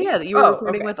about to say? Yeah. That you were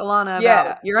recording with Alana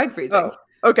about your egg freezing. Oh,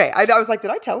 okay. I was like, did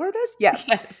I tell her this? Yes.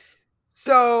 Yes.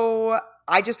 So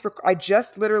I just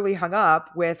literally hung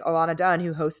up with Alana Dunn,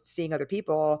 who hosts Seeing Other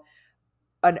People,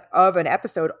 of an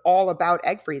episode all about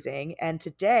egg freezing. And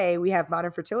today we have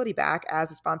Modern Fertility back as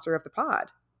a sponsor of the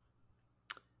pod.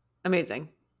 Amazing.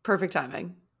 Perfect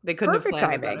timing. They couldn't have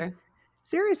planned it better.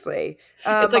 Seriously.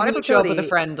 It's like when you show up with a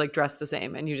friend like dressed the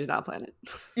same and you did not plan it.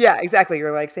 Yeah, exactly.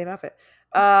 You're like, same outfit.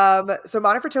 So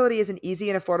Modern Fertility is an easy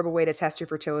and affordable way to test your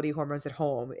fertility hormones at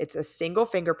home. It's a single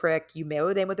finger prick. You mail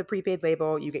it in with a prepaid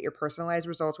label. You get your personalized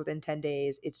results within 10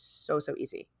 days. It's so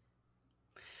easy.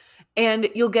 And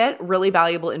you'll get really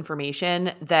valuable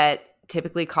information that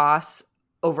typically costs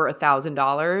over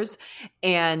 $1,000,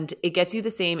 and it gets you the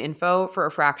same info for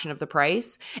a fraction of the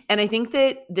price. And I think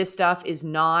that this stuff is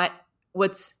not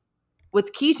what's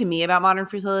key to me about Modern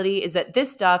Fertility is that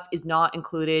this stuff is not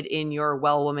included in your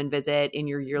well woman visit, in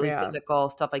your yearly physical,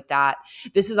 stuff like that.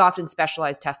 This is often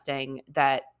specialized testing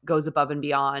that goes above and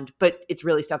beyond, but it's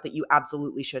really stuff that you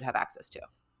absolutely should have access to.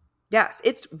 Yes,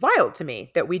 it's wild to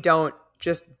me that we don't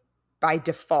just by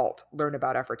default learn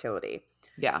about our fertility.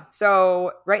 Yeah.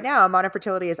 So right now, Modern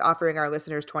Fertility is offering our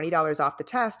listeners $20 off the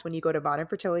test when you go to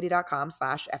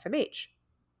modernfertility.com/FMH.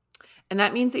 And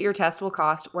that means that your test will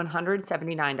cost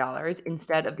 $179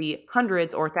 instead of the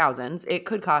hundreds or thousands it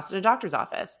could cost at a doctor's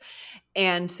office.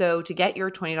 And so to get your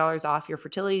 $20 off your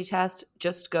fertility test,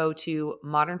 just go to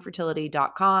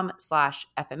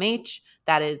modernfertility.com/FMH.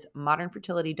 That is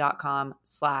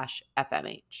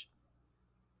modernfertility.com/FMH.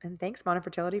 And thanks, Modern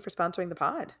Fertility, for sponsoring the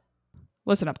pod.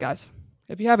 Listen up, guys.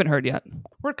 If you haven't heard yet,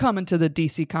 we're coming to the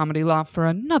DC Comedy Loft for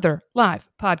another live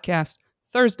podcast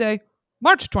Thursday,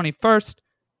 March 21st.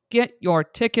 Get your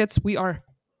tickets. We are,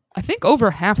 I think,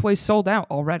 over halfway sold out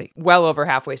already. Well over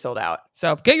halfway sold out.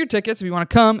 So get your tickets if you want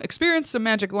to come experience some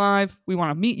magic live. We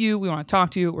want to meet you. We want to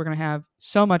talk to you. We're going to have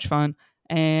so much fun.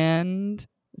 And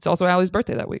it's also Allie's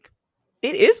birthday that week.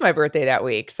 It is my birthday that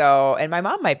week. So, and my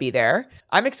mom might be there.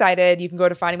 I'm excited. You can go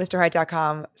to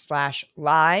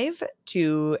findingmrheight.com/live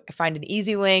to find an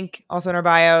easy link, also in our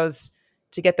bios,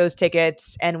 to get those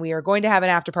tickets. And we are going to have an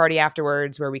after party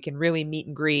afterwards where we can really meet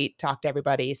and greet, talk to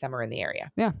everybody somewhere in the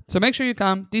area. Yeah. So make sure you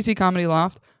come. DC Comedy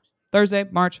Loft, Thursday,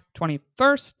 March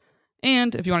 21st.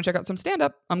 And if you want to check out some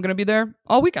stand-up, I'm going to be there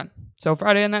all weekend. So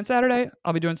Friday and that Saturday,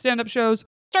 I'll be doing stand-up shows.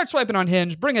 Start swiping on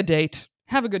Hinge, bring a date,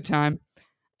 have a good time.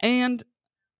 And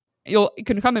you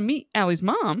can come and meet Allie's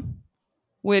mom,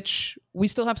 which we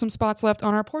still have some spots left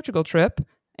on our Portugal trip.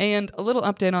 And a little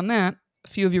update on that. A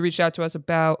few of you reached out to us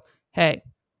about, hey,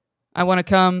 I want to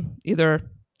come. Either,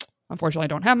 unfortunately, I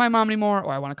don't have my mom anymore,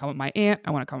 or I want to come with my aunt. I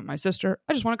want to come with my sister.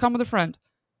 I just want to come with a friend.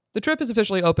 The trip is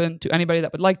officially open to anybody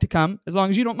that would like to come, as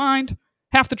long as you don't mind.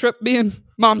 Half the trip being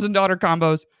moms and daughter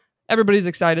combos. Everybody's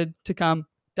excited to come.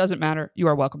 Doesn't matter. You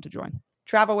are welcome to join.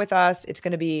 Travel with us. It's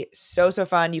going to be so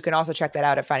fun. You can also check that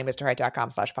out at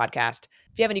findingmrheight.com/podcast.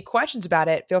 If you have any questions about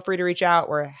it, feel free to reach out.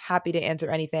 We're happy to answer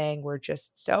anything. We're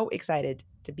just so excited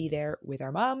to be there with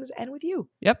our moms and with you.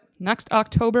 Yep. Next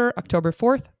October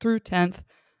 4th through 10th.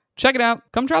 Check it out.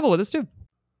 Come travel with us too.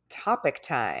 Topic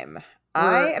time.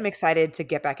 I am excited to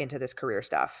get back into this career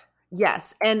stuff.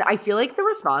 Yes. And I feel like the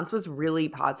response was really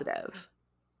positive.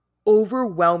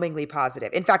 Overwhelmingly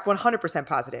positive. In fact, 100%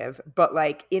 positive, but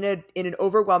like in an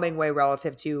overwhelming way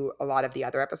relative to a lot of the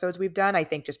other episodes we've done, I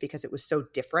think just because it was so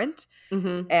different.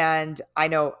 Mm-hmm. And I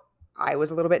know I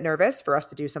was a little bit nervous for us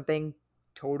to do something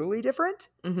totally different.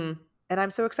 Mm-hmm. And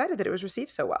I'm so excited that it was received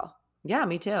so well. Yeah,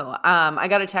 me too. I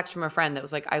got a text from a friend that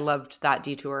was like, I loved that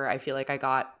detour. I feel like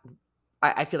I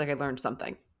learned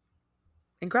something.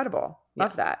 Incredible.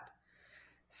 Love that.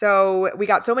 So we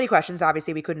got so many questions.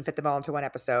 Obviously, we couldn't fit them all into one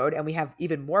episode, and we have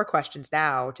even more questions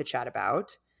now to chat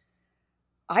about.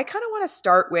 I kind of want to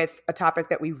start with a topic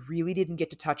that we really didn't get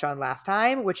to touch on last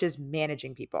time, which is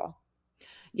managing people.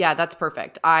 Yeah, that's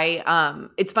perfect.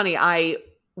 It's funny.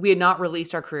 We had not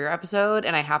released our career episode,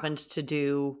 and I happened to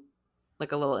do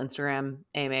like a little Instagram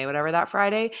AMA, whatever, that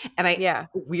Friday. And I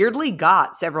weirdly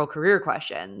got several career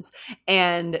questions.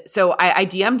 And so I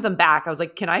DM'd them back. I was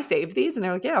like, can I save these? And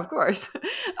they're like, yeah, of course.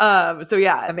 So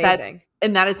yeah. Amazing.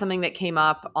 That is something that came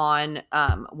up on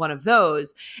one of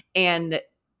those. And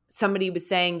somebody was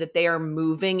saying that they are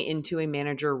moving into a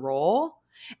manager role.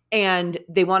 And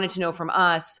they wanted to know from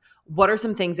us, what are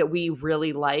some things that we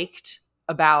really liked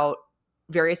about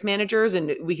various managers,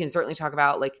 and we can certainly talk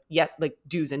about like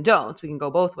do's and don'ts. We can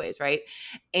go both ways, right?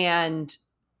 And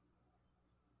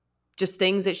just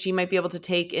things that she might be able to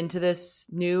take into this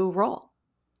new role.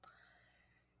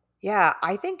 Yeah,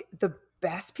 I think the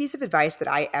best piece of advice that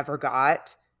I ever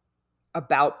got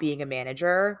about being a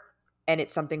manager, and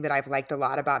it's something that I've liked a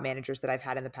lot about managers that I've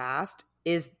had in the past,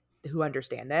 is who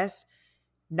understand this.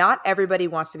 Not everybody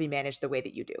wants to be managed the way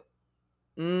that you do.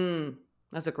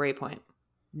 That's a great point.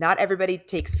 Not everybody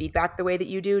takes feedback the way that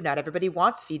you do. Not everybody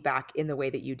wants feedback in the way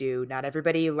that you do. Not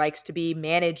everybody likes to be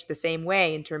managed the same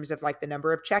way in terms of like the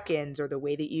number of check-ins or the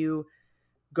way that you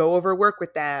go over work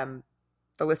with them.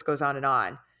 The list goes on and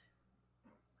on.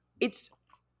 It's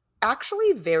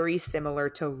actually very similar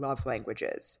to love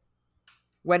languages.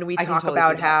 When we talk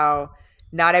about how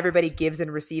not everybody gives and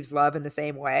receives love in the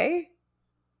same way.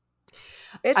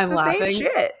 It's the same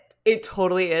shit. It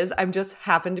totally is. I'm just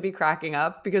happen to be cracking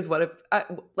up because what if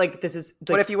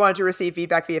what if you wanted to receive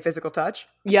feedback via physical touch?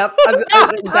 Yep. That's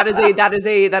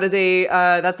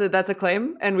a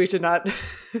claim, and we should not.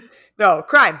 No,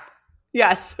 crime.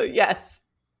 Yes.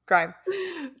 Crime.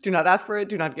 Do not ask for it.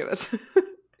 Do not give it.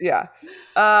 Yeah.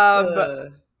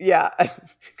 Yeah.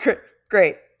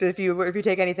 Great. If you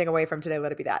take anything away from today,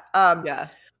 let it be that. Yeah.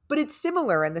 But it's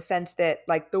similar in the sense that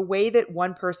like the way that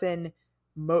one person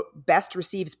best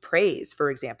receives praise,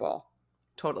 for example.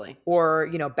 Totally.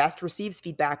 Or, best receives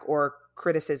feedback or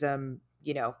criticism,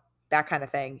 that kind of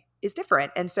thing is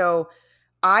different. And so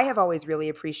I have always really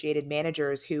appreciated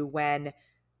managers who, when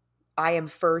I am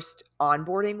first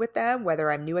onboarding with them,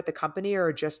 whether I'm new at the company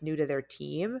or just new to their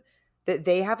team, that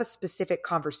they have a specific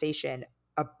conversation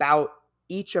about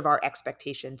each of our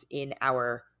expectations in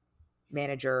our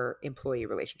manager-employee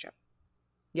relationship.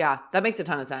 Yeah, that makes a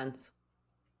ton of sense.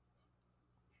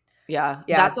 Yeah,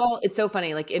 Yeah. that's all. It's so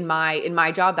funny. Like in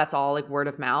my job, that's all like word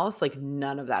of mouth. Like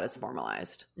none of that is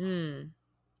formalized.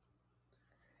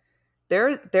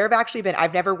 There have actually been,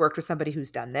 I've never worked with somebody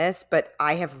who's done this, but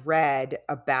I have read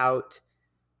about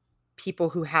people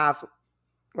who have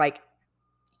like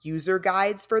user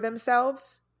guides for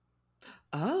themselves.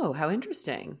 Oh, how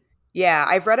interesting. Yeah,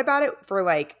 I've read about it for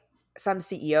like some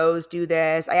CEOs do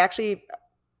this. I actually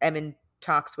am in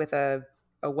talks with a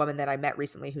woman that I met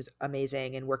recently who's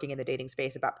amazing and working in the dating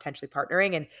space about potentially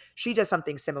partnering. And she does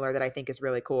something similar that I think is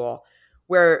really cool,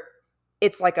 where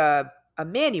it's like a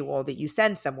manual that you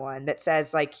send someone that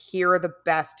says like, here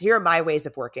are my ways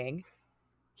of working.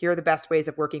 Here are the best ways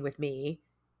of working with me.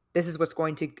 This is what's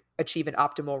going to achieve an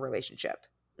optimal relationship.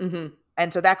 Mm-hmm.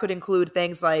 And so that could include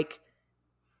things like,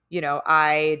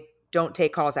 I don't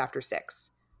take calls after 6,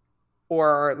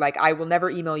 or like, I will never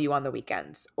email you on the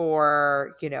weekends,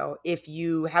 or, if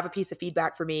you have a piece of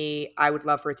feedback for me, I would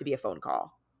love for it to be a phone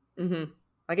call. Mm-hmm.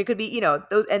 Like it could be,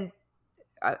 those, and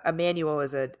a manual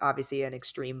is obviously an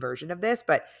extreme version of this,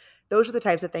 but those are the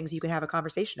types of things you can have a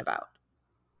conversation about.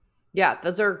 Yeah,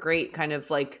 those are great kind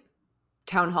of like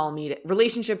town hall meeting,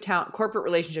 corporate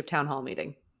relationship town hall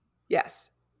meeting. Yes,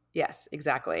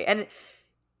 exactly. And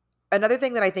another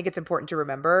thing that I think it's important to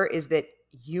remember is that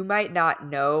you might not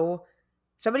know,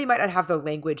 somebody might not have the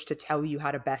language to tell you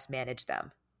how to best manage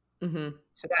them. Mm-hmm.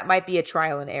 So that might be a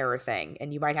trial and error thing.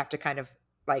 And you might have to kind of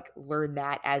like learn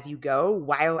that as you go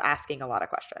while asking a lot of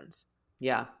questions.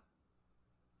 Yeah.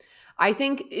 I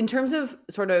think in terms of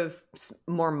sort of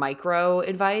more micro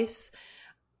advice,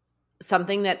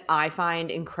 something that I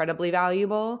find incredibly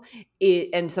valuable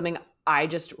and something I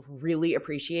just really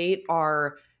appreciate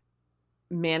are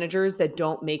managers that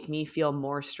don't make me feel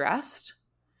more stressed.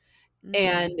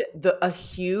 And a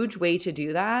huge way to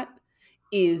do that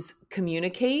is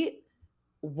communicate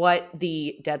what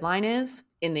the deadline is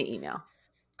in the email.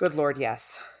 Good Lord,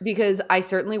 yes. Because I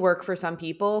certainly work for some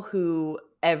people who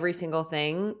every single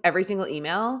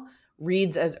email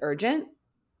reads as urgent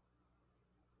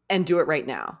and do it right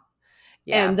now.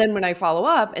 Yeah. And then when I follow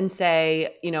up and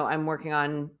say, I'm working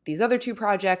on these other 2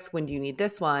 projects, when do you need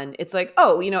this one? It's like,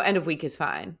 oh, end of week is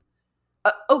fine.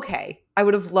 Okay. I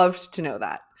would have loved to know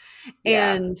that.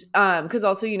 Yeah. And because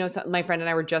also, my friend and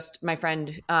I were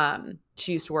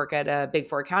she used to work at a Big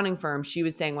 4 accounting firm. She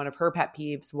was saying one of her pet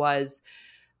peeves was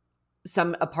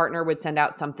a partner would send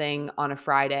out something on a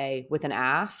Friday with an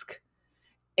ask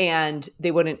and they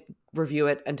wouldn't review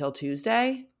it until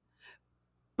Tuesday.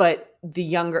 But the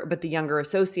younger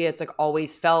associates like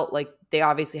always felt like they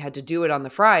obviously had to do it on the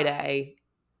Friday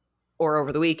or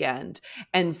over the weekend.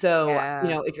 And so,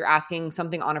 if you're asking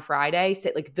something on a Friday,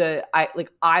 say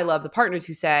I love the partners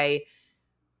who say,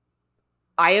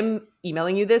 I am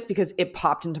emailing you this because it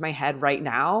popped into my head right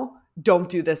now. Don't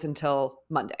do this until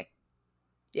Monday.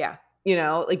 Yeah.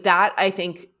 Like that, I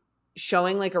think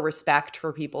showing like a respect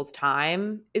for people's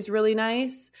time is really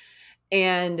nice.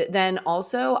 And then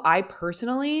also I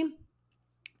personally,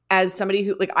 as somebody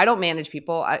who like, I don't manage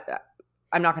people.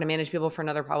 I'm not going to manage people for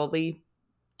another probably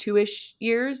 2-ish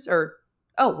years or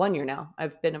 1 year now.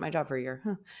 I've been at my job for a year.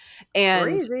 Huh. And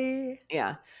crazy.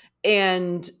 Yeah.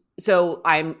 And so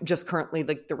I'm just currently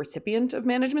like the recipient of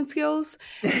management skills.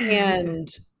 And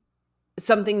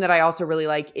something that I also really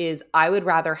like is I would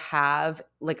rather have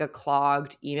like a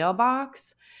clogged email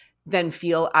box than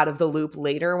feel out of the loop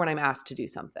later when I'm asked to do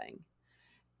something.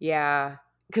 Yeah.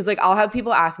 Because like I'll have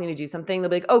people ask me to do something. They'll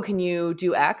be like, oh, can you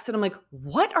do X? And I'm like,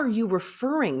 what are you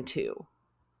referring to?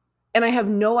 And I have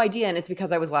no idea. And it's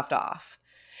because I was left off.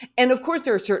 And of course,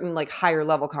 there are certain like higher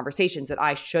level conversations that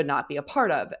I should not be a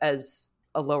part of as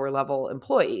a lower level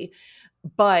employee.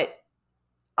 But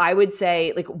I would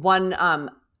say like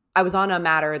I was on a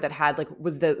matter that had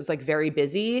was like very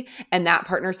busy, and that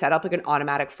partner set up like an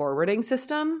automatic forwarding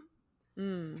system.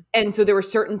 And so there were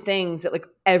certain things that like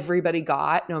everybody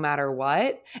got no matter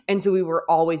what. And so we were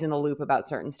always in the loop about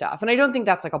certain stuff. And I don't think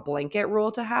that's like a blanket rule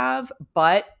to have,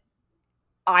 but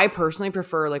I personally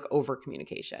prefer like over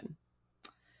communication.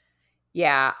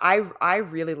 Yeah, I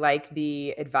really like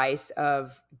the advice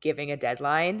of giving a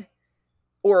deadline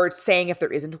or saying if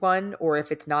there isn't one or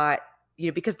if it's not,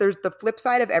 because there's the flip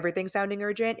side of everything sounding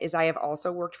urgent is I have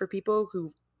also worked for people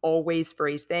who always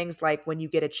phrase things like, when you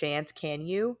get a chance, can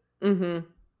you? Mm-hmm.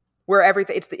 Where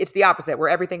everything, it's the opposite, where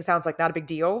everything sounds like not a big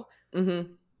deal.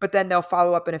 Mm-hmm. But then they'll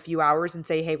follow up in a few hours and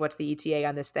say, hey, what's the ETA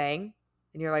on this thing?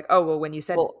 And you're like, oh, well, when you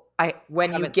said Well,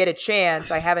 when you get a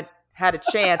chance, I haven't had a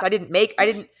chance. I didn't make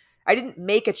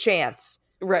a chance.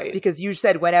 Right. Because you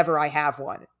said whenever I have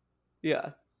one.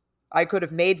 Yeah. I could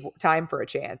have made time for a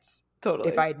chance. Totally.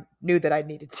 If I knew that I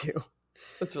needed to.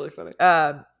 That's really funny.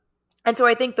 And so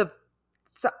I think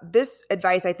this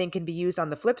advice, I think, can be used on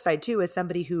the flip side too, as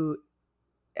somebody who,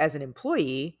 as an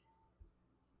employee,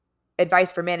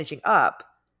 advice for managing up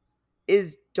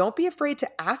is don't be afraid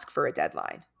to ask for a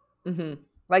deadline. Mm-hmm.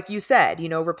 Like you said,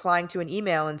 replying to an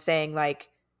email and saying like,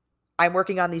 I'm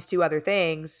working on these 2 other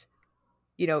things.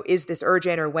 Is this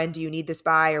urgent, or when do you need this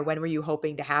by, or when were you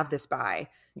hoping to have this by?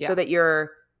 Yeah. So that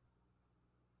you're,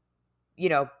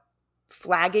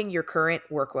 flagging your current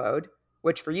workload,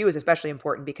 which for you is especially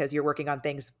important because you're working on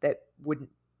things that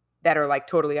are like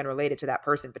totally unrelated to that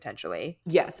person potentially.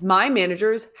 Yes. My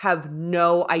managers have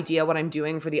no idea what I'm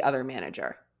doing for the other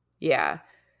manager. Yeah.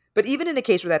 But even in a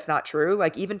case where that's not true,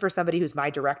 like even for somebody who's my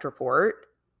direct report,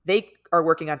 they are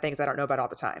working on things I don't know about all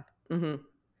the time.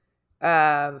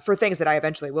 Mm-hmm. For things that I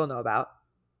eventually will know about.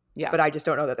 Yeah. But I just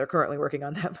don't know that they're currently working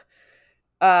on them.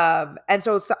 And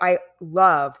so I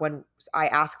love when I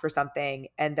ask for something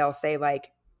and they'll say like,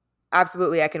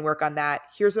 absolutely, I can work on that.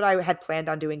 Here's what I had planned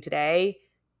on doing today.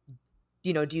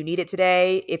 Do you need it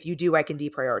today? If you do, I can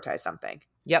deprioritize something.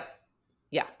 Yep.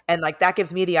 Yeah. And like that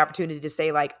gives me the opportunity to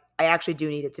say like, I actually do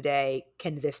need it today.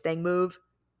 Can this thing move?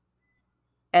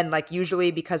 And like usually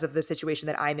because of the situation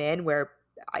that I'm in where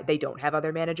they don't have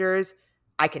other managers,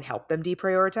 I can help them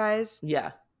deprioritize.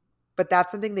 Yeah. But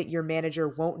that's something that your manager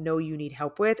won't know you need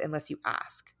help with unless you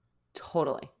ask.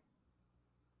 Totally.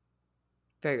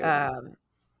 Very good.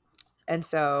 And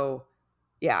so,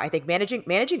 yeah, I think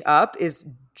managing up is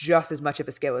just as much of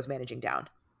a skill as managing down.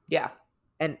 Yeah.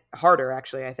 And harder,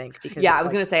 actually, I think. Because I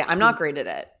was going to say, I'm not great at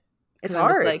it. It's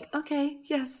hard. I'm just like, okay,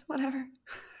 yes, whatever.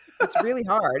 It's really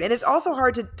hard. And it's also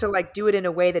hard to like do it in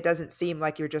a way that doesn't seem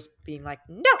like you're just being like,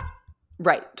 no.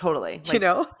 Right. Totally. Like,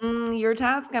 your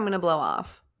task, I'm going to blow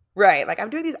off. Right. Like I'm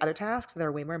doing these other tasks that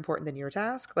are way more important than your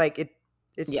task. Like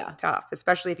it's tough,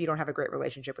 especially if you don't have a great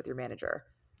relationship with your manager.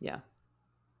 Yeah.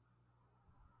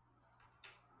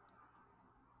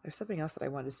 There's something else that I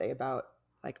wanted to say about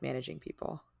like managing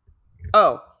people.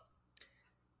 Oh,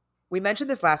 we mentioned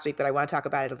this last week, but I want to talk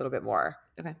about it a little bit more.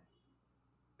 Okay.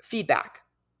 Feedback.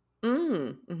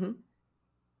 Mm-hmm.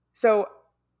 So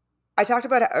I talked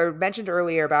about or mentioned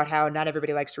earlier about how not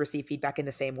everybody likes to receive feedback in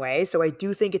the same way. So I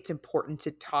do think it's important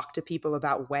to talk to people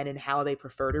about when and how they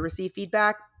prefer to receive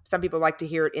feedback. Some people like to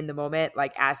hear it in the moment,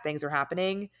 like as things are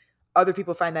happening. Other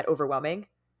people find that overwhelming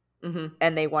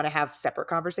and they want to have separate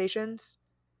conversations.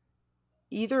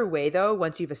 Either way, though,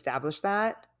 once you've established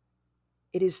that,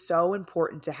 it is so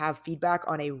important to have feedback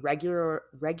on a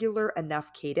regular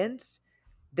enough cadence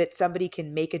that somebody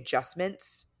can make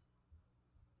adjustments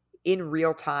in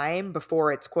real time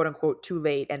before it's quote unquote too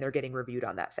late and they're getting reviewed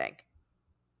on that thing.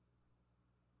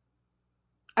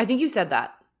 I think you said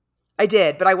that. I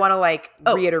did, but I want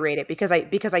to reiterate it because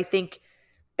I think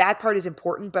that part is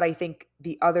important, but I think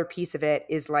the other piece of it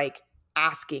is like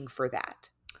asking for that.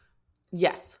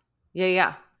 Yes.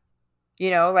 Yeah.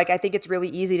 I think it's really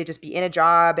easy to just be in a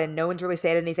job and no one's really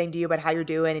saying anything to you about how you're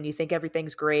doing and you think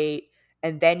everything's great.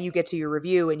 And then you get to your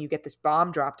review and you get this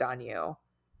bomb dropped on you.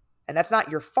 And that's not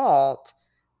your fault,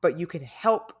 but you can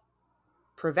help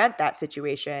prevent that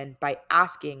situation by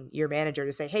asking your manager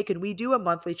to say, hey, can we do a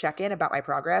monthly check-in about my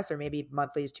progress? Or maybe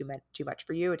monthly is too much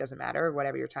for you. It doesn't matter.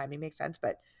 Whatever your timing makes sense.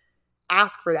 But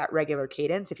ask for that regular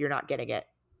cadence if you're not getting it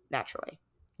naturally.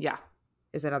 Yeah.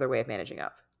 Is another way of managing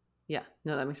up. Yeah.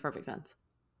 No, that makes perfect sense.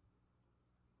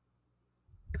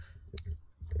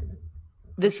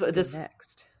 This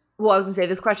next. Well, I was going to say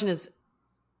this question is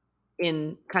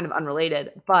in kind of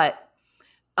unrelated, but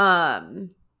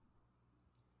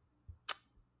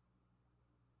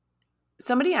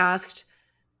somebody asked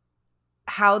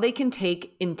how they can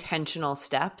take intentional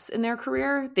steps in their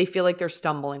career. They feel like they're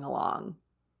stumbling along.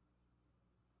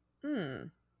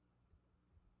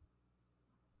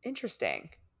 Interesting.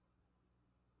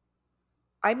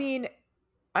 I mean,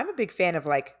 I'm a big fan of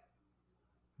like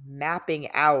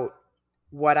mapping out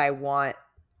what I want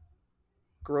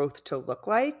growth to look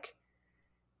like.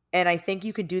 And I think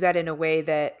you can do that in a way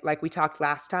that, like we talked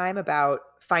last time about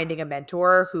finding a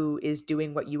mentor who is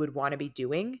doing what you would want to be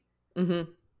doing. Mm-hmm.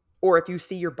 Or if you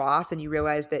see your boss and you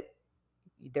realize that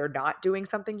they're not doing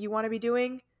something you want to be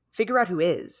doing, figure out who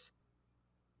is.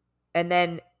 And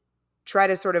then try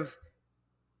to sort of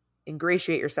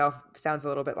ingratiate yourself. Sounds a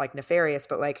little bit like nefarious,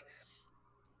 but like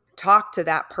talk to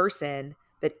that person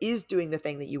that is doing the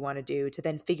thing that you want to do to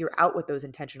then figure out what those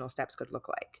intentional steps could look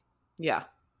like. Yeah.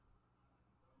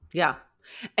 Yeah.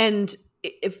 And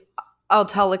if I'll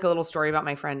tell like a little story about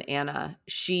my friend Anna.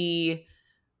 She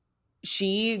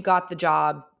got the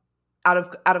job out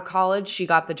of college. She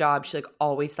got the job she like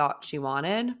always thought she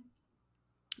wanted.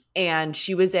 And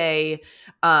she was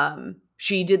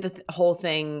she did the whole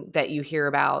thing that you hear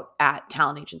about at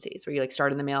talent agencies where you like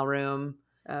start in the mailroom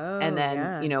and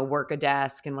then, work a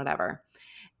desk and whatever.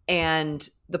 And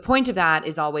the point of that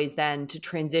is always then to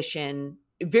transition.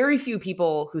 Very few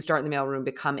people who start in the mailroom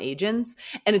become agents.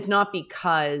 And it's not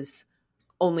because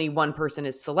only one person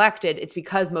is selected. It's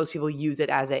because most people use it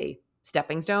as a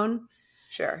stepping stone.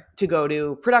 Sure. To go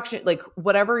to production, like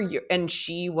whatever. And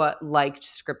she liked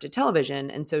scripted television.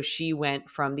 And so she went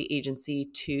from the agency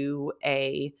to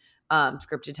a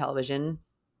scripted television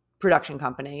production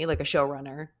company, like a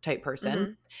showrunner type person.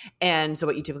 Mm-hmm. And so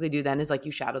what you typically do then is like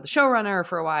you shadow the showrunner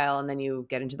for a while and then you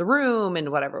get into the room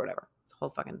and whatever. It's a whole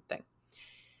fucking thing.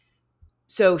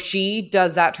 So she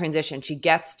does that transition. She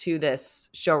gets to this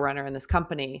showrunner in this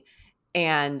company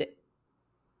and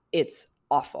it's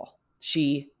awful.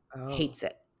 She hates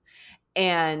it.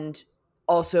 And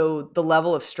also the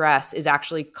level of stress is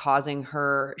actually causing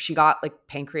her, she got like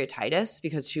pancreatitis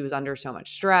because she was under so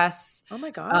much stress. Oh my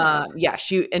God. Yeah.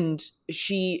 She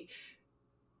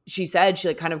said she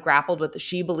like kind of grappled with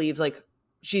she believes like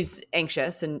she's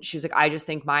anxious and she's like, I just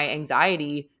think my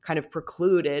anxiety kind of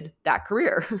precluded that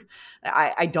career.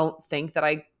 I don't think that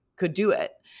I could do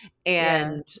it.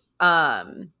 And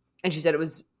she said it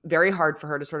was very hard for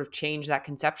her to sort of change that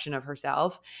conception of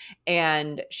herself.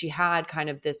 And she had kind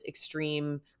of this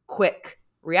extreme quick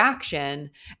reaction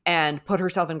and put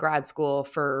herself in grad school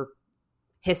for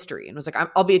history and was like,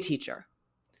 I'll be a teacher.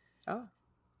 Oh.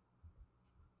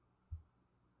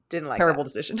 Didn't like terrible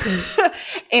that decision.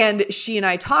 And she and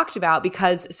I talked about,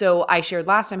 so I shared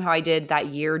last time how I did that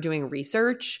year doing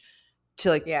research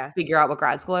to figure out what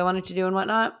grad school I wanted to do and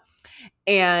whatnot.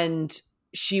 And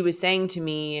she was saying to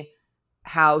me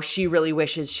how she really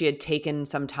wishes she had taken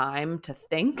some time to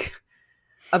think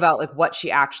about like what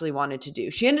she actually wanted to do.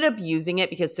 She ended up using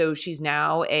it because she's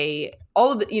now it's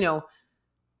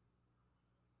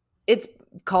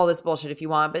call this bullshit if you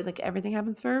want, but like everything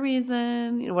happens for a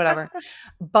reason, whatever.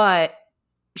 But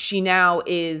she now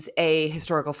is a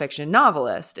historical fiction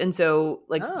novelist. And so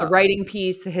like the writing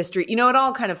piece, the history, it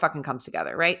all kind of fucking comes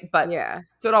together. Right. But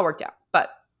so it all worked out. But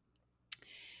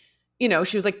she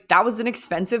was like, that was an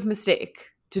expensive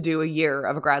mistake to do a year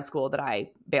of a grad school that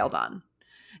I bailed on.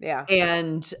 Yeah.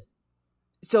 And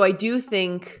so I do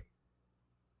think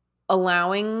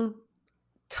allowing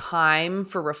time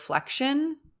for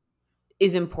reflection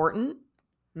is important.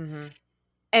 Mm-hmm.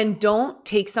 And don't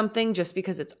take something just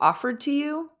because it's offered to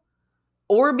you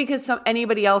or because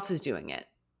anybody else is doing it.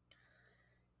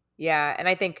 Yeah. And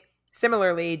I think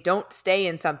similarly, don't stay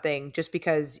in something just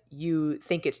because you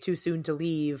think it's too soon to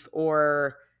leave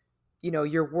or,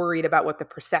 you're worried about what the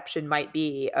perception might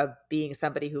be of being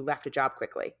somebody who left a job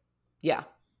quickly. Yeah.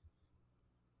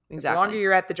 Exactly. The longer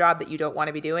you're at the job that you don't want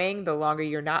to be doing, the longer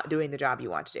you're not doing the job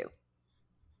you want to do.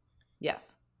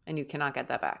 Yes. And you cannot get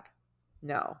that back.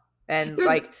 No. And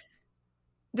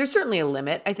there's certainly a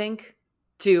limit, I think,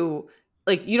 to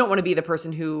like, you don't want to be the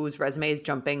person whose resume is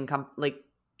jumping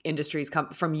industries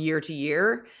from year to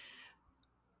year.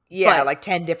 Yeah, like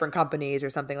 10 different companies or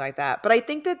something like that. But I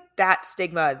think that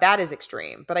stigma, that is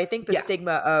extreme. But I think the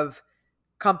stigma of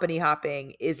company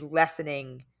hopping is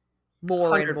lessening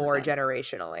more 100%. And more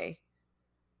generationally.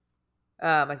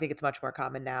 I think it's much more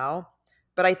common now.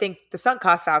 But I think the sunk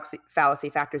cost fallacy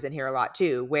factors in here a lot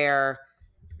too, where,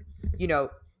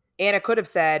 Anna could have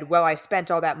said, well, I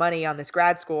spent all that money on this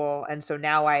grad school. And so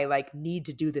now I need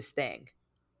to do this thing.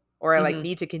 Or I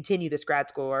need to continue this grad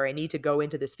school, or I need to go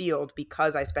into this field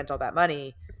because I spent all that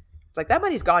money. It's like that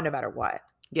money's gone no matter what.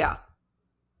 Yeah.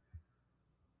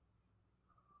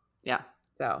 Yeah.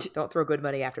 So don't throw good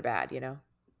money after bad,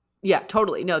 Yeah,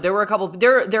 totally. No, there were a couple.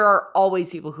 There are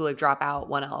always people who drop out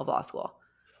 1L of law school,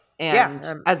 and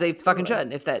as they fucking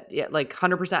should. If that,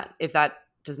 100%. If that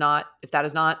is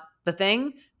not the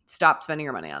thing, stop spending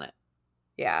your money on it.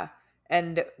 Yeah.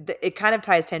 And it kind of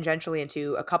ties tangentially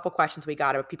into a couple questions we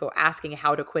got about people asking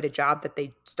how to quit a job that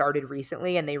they started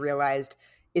recently and they realized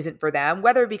isn't for them,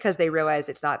 whether because they realized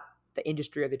it's not the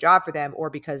industry or the job for them or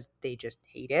because they just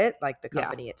hate it, like the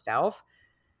company itself.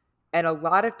 And a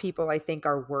lot of people, I think,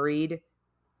 are worried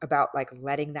about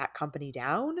letting that company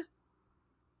down.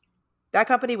 That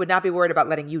company would not be worried about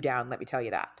letting you down, let me tell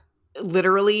you that.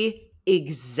 Literally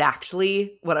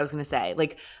exactly what I was going to say.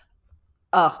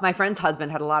 My friend's husband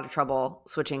had a lot of trouble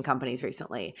switching companies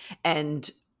recently.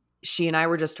 And she and I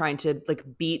were just trying to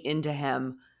beat into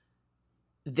him,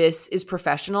 this is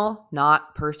professional,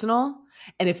 not personal.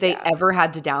 And if they ever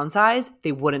had to downsize,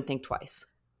 they wouldn't think twice.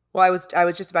 Well, I was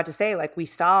just about to say, like, we've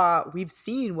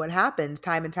seen what happens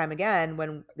time and time again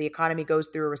when the economy goes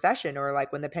through a recession, or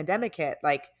like when the pandemic hit,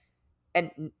 like,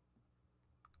 and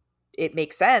it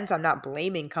makes sense. I'm not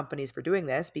blaming companies for doing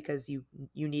this, because you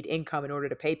need income in order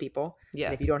to pay people. Yeah.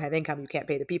 And if you don't have income, you can't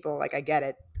pay the people. Like, I get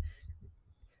it.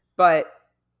 But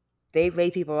they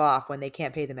lay people off when they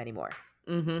can't pay them anymore.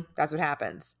 Mm-hmm. That's what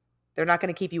happens. They're not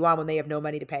going to keep you on when they have no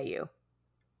money to pay you.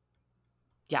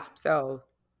 Yeah. So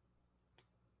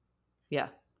yeah,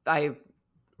 I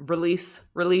release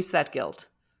that guilt.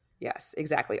 yes,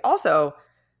 exactly. Also,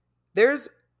 there's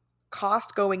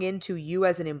cost going into you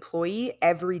as an employee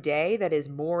every day that is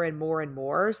more and more and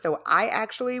more. So I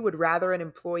actually would rather an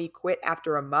employee quit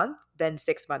after a month than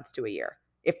 6 months to a year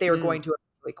if they are going to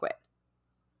eventually quit.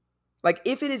 Like,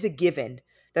 if it is a given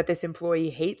that this employee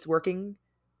I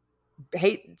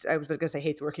was going to say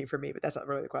hates working for me, but that's not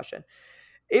really the question.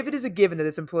 If it is a given that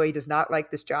this employee does not like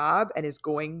this job and is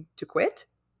going to quit,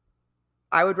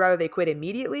 I would rather they quit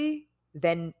immediately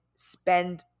than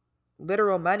spend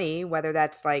literal money, whether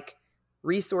that's like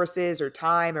resources or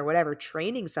time or whatever,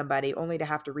 training somebody only to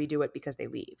have to redo it because they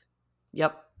leave.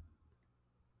 Yep.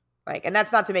 Like, and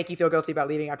that's not to make you feel guilty about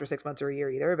leaving after 6 months or a year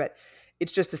either, but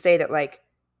it's just to say that, like,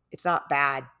 it's not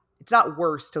bad. It's not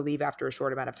worse to leave after a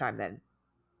short amount of time than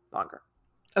longer.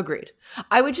 Agreed.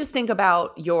 I would just think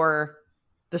about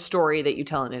the story that you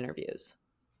tell in interviews.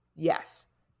 Yes,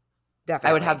 definitely.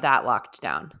 I would have that locked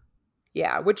down.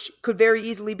 Yeah, which could very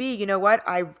easily be, you know what,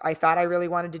 I thought I really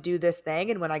wanted to do this thing,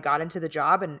 and when I got into the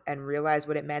job and realized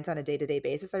what it meant on a day-to-day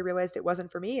basis, I realized it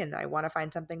wasn't for me, and I want to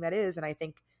find something that is, and I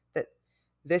think that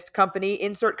this company,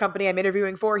 insert company I'm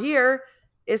interviewing for here,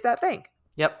 is that thing.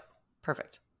 Yep.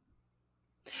 Perfect.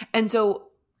 And so,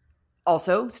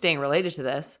 also, staying related to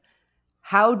this,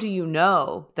 how do you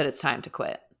know that it's time to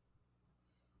quit?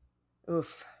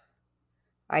 Oof.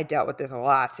 I dealt with this a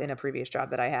lot in a previous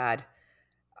job that I had.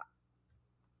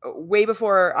 Way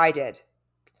before I did.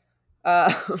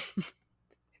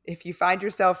 If you find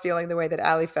yourself feeling the way that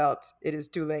Allie felt, it is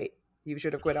too late. You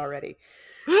should have quit already.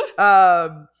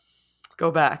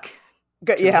 Go back.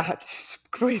 Yeah,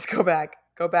 please go back.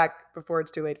 Go back before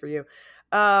it's too late for you.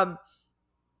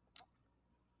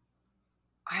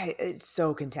 It's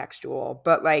so contextual,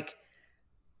 but like,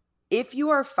 if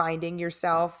you are finding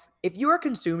yourself, if you are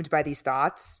consumed by these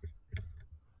thoughts,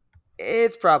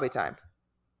 it's probably time.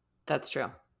 That's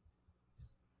true.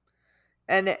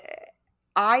 And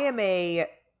I am a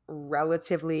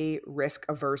relatively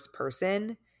risk-averse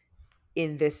person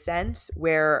in this sense,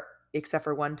 where, except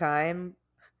for one time,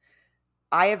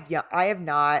 I have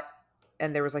not,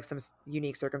 and there was like some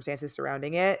unique circumstances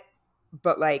surrounding it,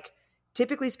 but like,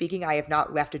 typically speaking, I have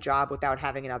not left a job without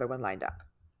having another one lined up.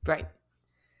 Right.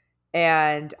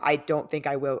 And I don't think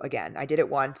I will again. I did it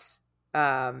once,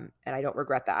 and I don't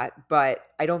regret that, but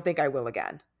I don't think I will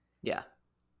again. Yeah.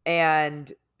 And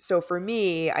so for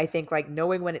me, I think like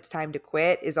knowing when it's time to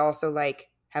quit is also like,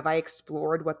 have I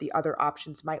explored what the other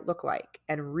options might look like,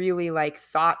 and really like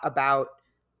thought about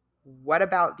what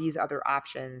about these other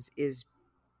options is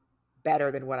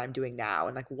better than what I'm doing now,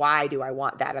 and like, why do I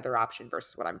want that other option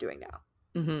versus what I'm doing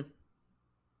now? Mm-hmm.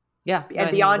 Yeah.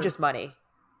 And beyond just money.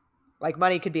 Like,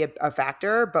 money could be a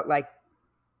factor, but like,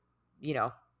 you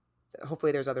know,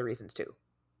 hopefully there's other reasons too.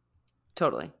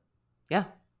 Totally. Yeah.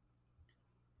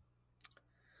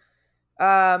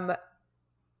 How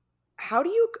do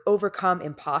you overcome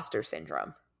imposter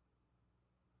syndrome?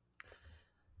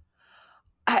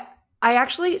 I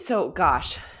actually, so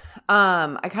gosh,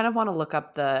 I kind of want to look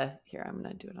up here, I'm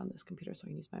going to do it on this computer so I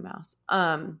can use my mouse.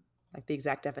 Like the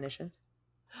exact definition?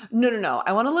 No.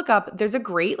 I want to look up, there's a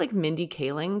great like Mindy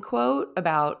Kaling quote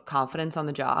about confidence on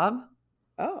the job.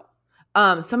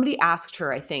 Oh. Somebody asked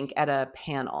her, I think, at a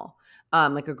panel,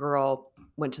 like a girl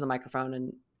went to the microphone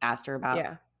and asked her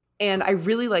about, and I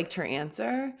really liked her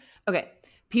answer. Okay.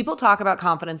 People talk about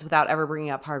confidence without ever bringing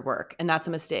up hard work, and that's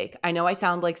a mistake. I know I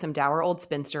sound like some dour old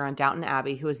spinster on Downton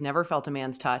Abbey who has never felt a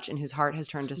man's touch and whose heart has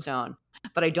turned to stone,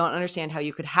 but I don't understand how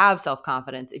you could have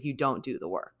self-confidence if you don't do the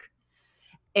work.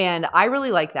 And I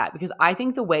really like that, because I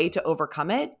think the way to overcome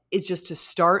it is just to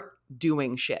start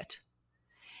doing shit.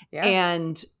 Yeah.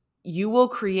 And you will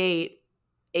create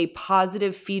a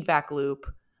positive feedback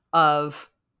loop of,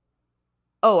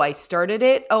 oh, I started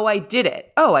it. Oh, I did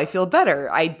it. Oh, I feel better.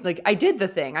 I did the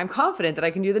thing. I'm confident that I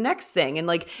can do the next thing. And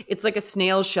like, it's like a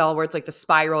snail shell where it's like the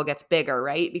spiral gets bigger,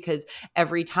 right? Because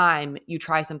every time you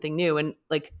try something new, and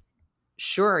like,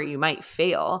 sure, you might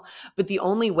fail, but the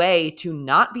only way to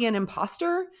not be an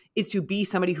imposter is to be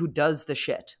somebody who does the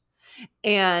shit.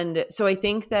 And so I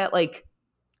think that like,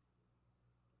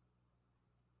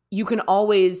 you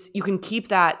can keep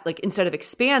that, like, instead of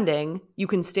expanding, you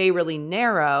can stay really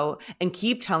narrow and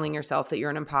keep telling yourself that you're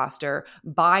an imposter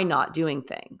by not doing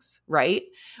things, right?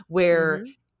 Where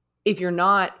if you're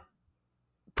not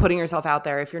putting yourself out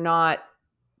there, if you're not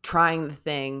trying the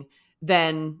thing,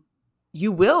 then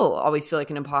you will always feel like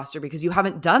an imposter because you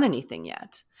haven't done anything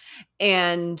yet.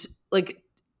 And like,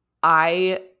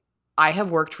 I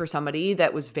have worked for somebody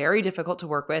that was very difficult to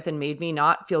work with and made me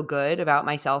not feel good about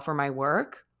myself or my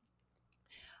work.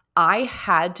 I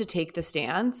had to take the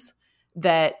stance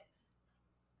that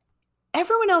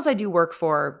everyone else I do work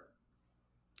for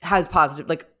has positive,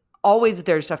 like, always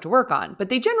there's stuff to work on, but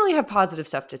they generally have positive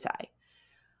stuff to say.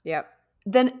 Yep.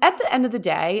 Then at the end of the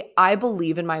day, I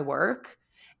believe in my work.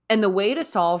 And the way to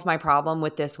solve my problem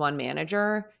with this one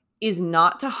manager is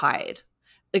not to hide.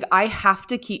 Like, I have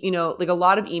to keep, like, a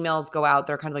lot of emails go out.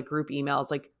 They're kind of like group emails,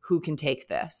 like, who can take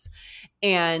this?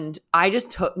 And I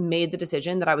just made the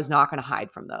decision that I was not going to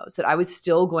hide from those, that I was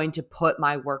still going to put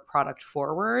my work product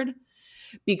forward,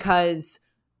 because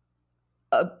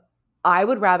I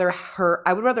would rather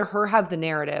her have the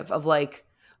narrative of like,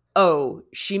 oh,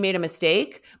 she made a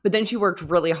mistake, but then she worked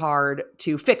really hard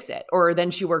to fix it. Or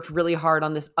then she worked really hard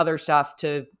on this other stuff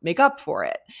to make up for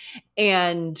it.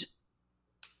 And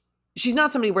she's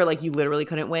not somebody where like you literally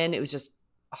couldn't win. It was just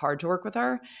hard to work with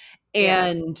her.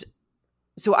 And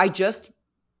so I just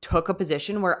took a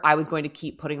position where I was going to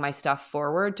keep putting my stuff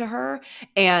forward to her.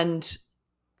 And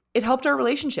it helped our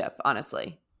relationship,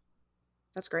 honestly.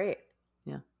 That's great.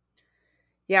 Yeah.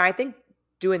 Yeah, I think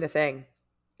doing the thing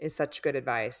is such good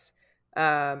advice.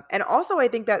 And also I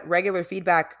think that regular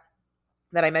feedback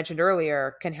that I mentioned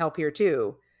earlier can help here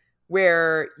too,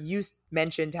 where you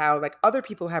mentioned how like other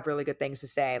people have really good things to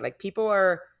say. Like, people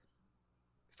are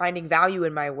finding value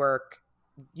in my work.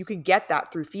 You can get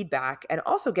that through feedback and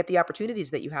also get the opportunities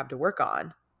that you have to work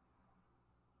on.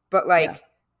 But like,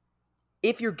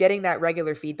 if you're getting that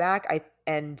regular feedback,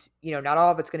 not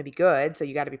all of it's going to be good, so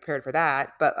you got to be prepared for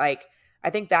that. But like, I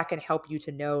think that can help you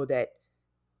to know that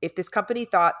if this company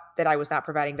thought that I was not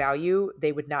providing value,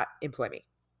 they would not employ me.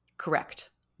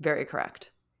 Correct. Very correct.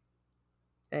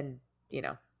 And,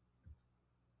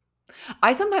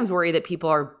 I sometimes worry that people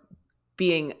are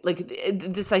being like,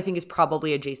 this I think is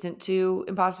probably adjacent to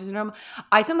imposter syndrome.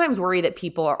 I sometimes worry that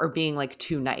people are being like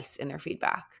too nice in their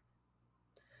feedback.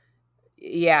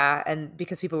 Yeah. And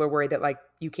because people are worried that like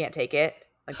you can't take it.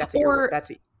 Like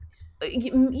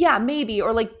yeah, maybe.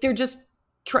 Or like they're just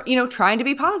trying to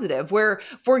be positive, where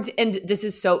and this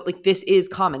is so like, this is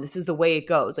common. This is the way it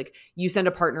goes. Like, you send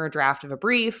a partner a draft of a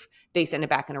brief, they send it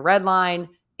back in a red line.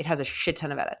 It has a shit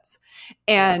ton of edits.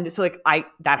 And so like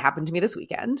that happened to me this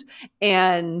weekend,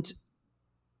 and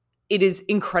it is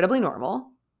incredibly normal.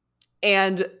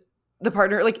 And the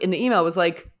partner like in the email was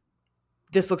like,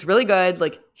 this looks really good.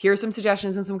 Like, here's some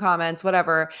suggestions and some comments,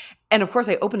 whatever. And of course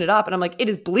I opened it up and I'm like, it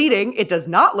is bleeding. It does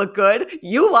not look good.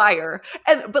 You liar.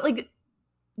 But like,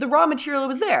 the raw material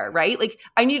was there, right? Like,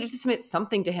 I needed to submit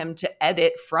something to him to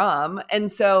edit from.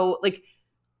 And so like,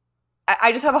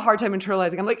 I just have a hard time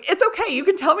internalizing. I'm like, it's okay. You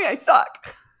can tell me I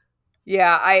suck.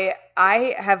 Yeah.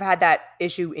 I have had that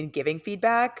issue in giving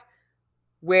feedback,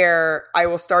 where I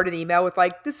will start an email with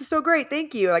like, this is so great.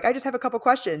 Thank you. Like, I just have a couple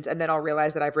questions. And then I'll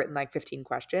realize that I've written like 15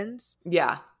 questions.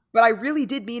 Yeah. But I really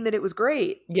did mean that it was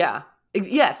great. Yeah.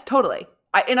 Yes, totally.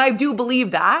 I do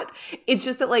believe that. It's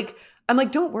just that like, I'm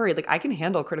like, don't worry. Like, I can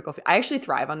handle critical. I actually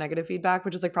thrive on negative feedback,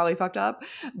 which is like probably fucked up.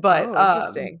 But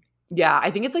interesting. Yeah,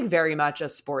 I think it's like very much a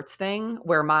sports thing,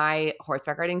 where my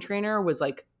horseback riding trainer was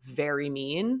like very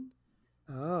mean.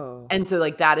 Oh. And so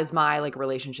like, that is my like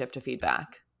relationship to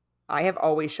feedback. I have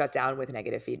always shut down with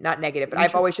negative feed. Not negative, but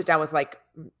I've always shut down with like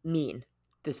mean.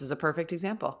 This is a perfect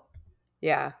example.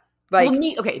 Yeah. Like,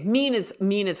 mean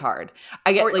is hard.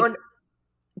 I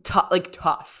get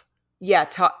tough. Yeah,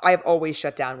 I've always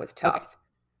shut down with tough. Okay.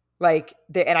 Like,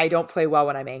 and I don't play well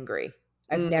when I'm angry.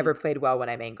 I've never played well when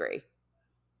I'm angry.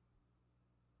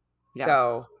 Yeah.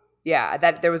 So, yeah,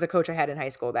 there was a coach I had in high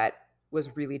school that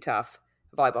was really tough,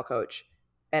 a volleyball coach.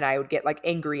 And I would get like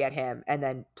angry at him and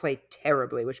then play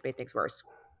terribly, which made things worse,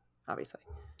 obviously.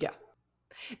 Yeah.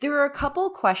 There are a couple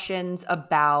questions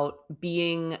about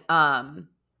being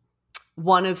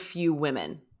one of few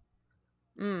women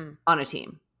on a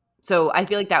team. So I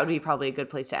feel like that would be probably a good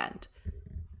place to end.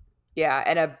 Yeah,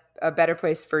 and a better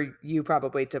place for you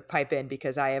probably to pipe in,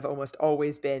 because I have almost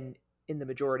always been in the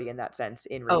majority in that sense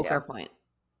in retail. Oh, fair point.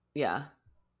 Yeah.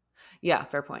 Yeah,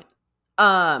 fair point.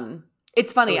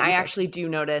 It's funny. I actually do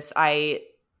notice I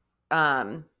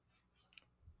do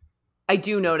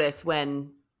notice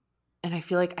when, and I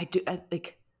feel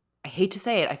like I hate to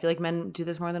say it, I feel like men do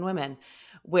this more than women,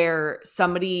 where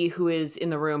somebody who is in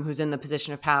the room, who's in the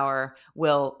position of power,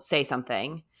 will say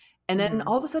something, and then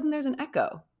all of a sudden there's an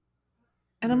echo.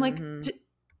 And I'm like,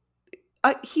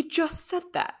 he just said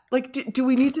that. Like, do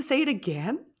we need to say it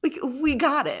again? Like, we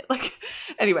got it. Like,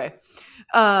 anyway.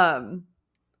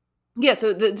 Yeah,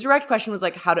 so the direct question was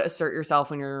like how to assert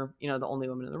yourself when you're, the only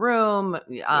woman in the room,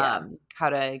 how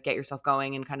to get yourself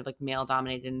going in kind of like male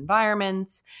dominated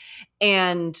environments.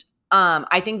 And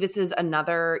I think this is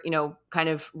another, kind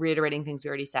of reiterating things we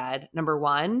already said. Number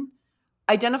one,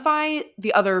 identify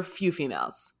the other few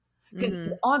females, because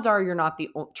the odds are you're not the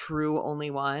true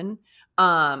only one.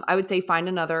 I would say find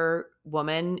another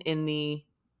woman in the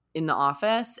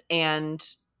office and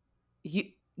you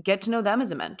get to know them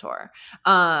as a mentor.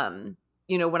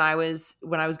 When I was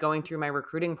going through my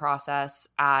recruiting process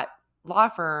at law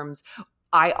firms,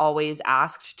 I always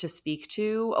asked to speak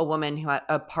to a woman who had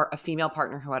a female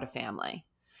partner who had a family.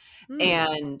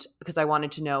 And because I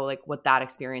wanted to know like what that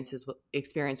experience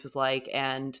was like,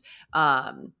 and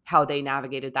how they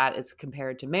navigated that as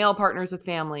compared to male partners with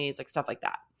families, like stuff like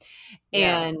that.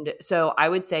 Yeah. And so I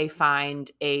would say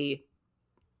find a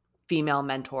female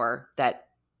mentor that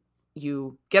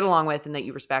you get along with and that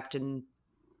you respect and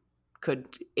could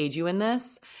aid you in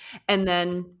this. And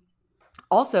then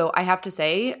also I have to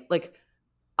say, like,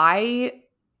 I'm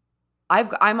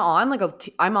on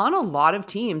a lot of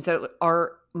teams that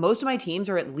are, most of my teams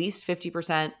are at least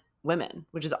 50% women,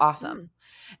 which is awesome.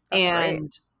 That's and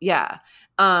great. Yeah.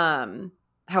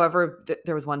 However,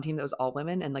 there was one team that was all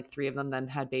women, and like 3 of them then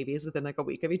had babies within like a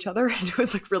week of each other. And it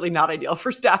was like really not ideal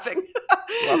for staffing.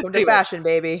 Welcome to fashion,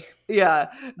 baby.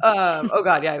 Yeah. Oh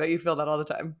God. Yeah. I bet you feel that all the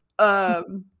time.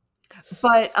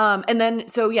 And then,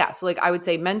 so like I would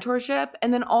say mentorship,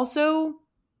 and then also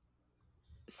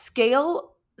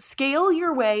scale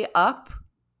your way up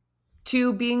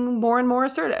to being more and more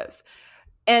assertive.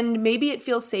 And maybe it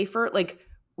feels safer, like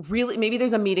really, maybe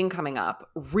there's a meeting coming up.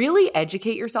 Really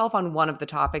educate yourself on one of the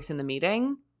topics in the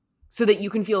meeting so that you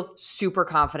can feel super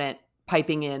confident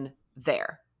piping in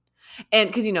there. And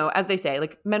because, as they say,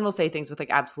 like men will say things with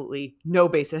like absolutely no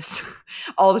basis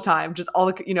all the time, just all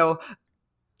the,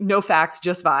 no facts,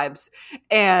 just vibes.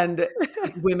 And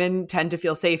women tend to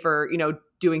feel safer,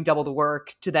 doing double the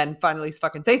work to then finally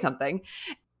fucking say something.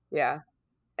 Yeah.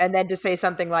 And then to say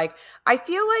something like, I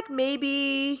feel like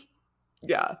maybe.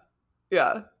 Yeah.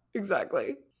 Yeah,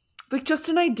 exactly. Like just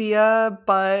an idea,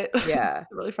 but yeah,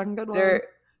 it's a really fucking good one.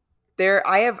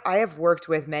 I have worked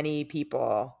with many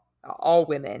people, all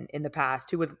women in the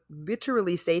past, who would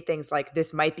literally say things like,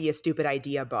 this might be a stupid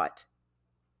idea, but.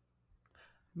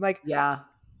 Like, yeah.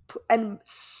 And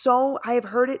so I have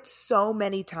heard it so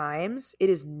many times. It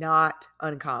is not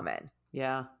uncommon.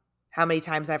 Yeah. How many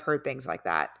times I've heard things like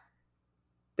that.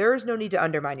 There is no need to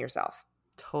undermine yourself.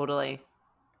 Totally.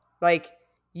 Like,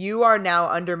 you are now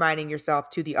undermining yourself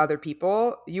to the other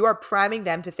people. You are priming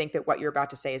them to think that what you're about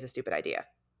to say is a stupid idea.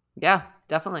 Yeah,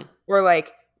 definitely. Or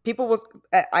like people will,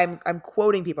 I'm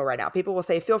quoting people right now. People will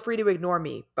say, feel free to ignore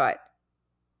me, but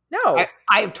no.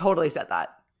 I have totally said that.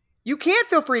 You can't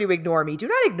feel free to ignore me. Do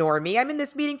not ignore me. I'm in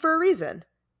this meeting for a reason.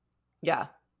 Yeah.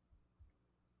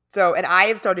 So, and I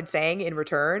have started saying in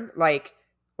return, like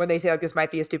when they say like, this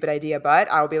might be a stupid idea, but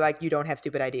I'll be like, you don't have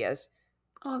stupid ideas.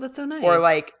 Oh, that's so nice. Or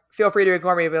like, feel free to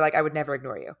ignore me. I'll be like, I would never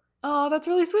ignore you. Oh, that's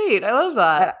really sweet. I love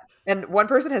that. And one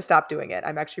person has stopped doing it.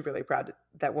 I'm actually really proud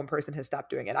that one person has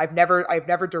stopped doing it. I've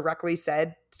never directly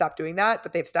said stop doing that,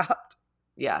 but they've stopped.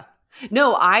 Yeah.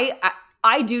 No, I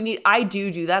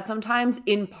do that sometimes,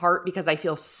 in part because I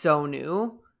feel so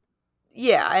new.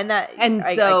 Yeah, and I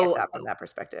get that from that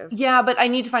perspective. Yeah, but I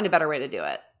need to find a better way to do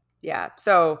it. Yeah.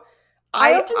 So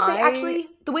I often say, actually,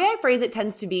 the way I phrase it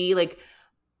tends to be like,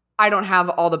 I don't have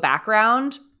all the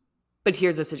background, but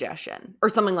here's a suggestion or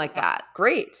something like that.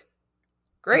 Great.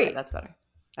 Okay, that's better.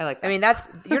 I like that. I mean,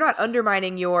 you're not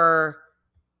undermining your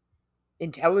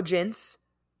intelligence.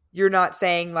 You're not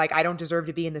saying like, I don't deserve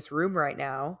to be in this room right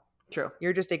now. True.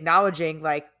 You're just acknowledging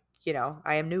like,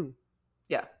 I am new.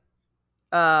 Yeah.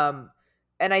 And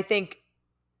I think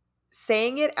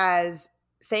saying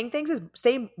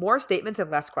more statements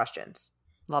and less questions.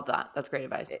 Love that. That's great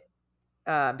advice.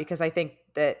 Because I think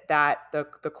that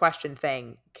the question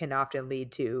thing can often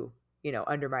lead to,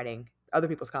 undermining other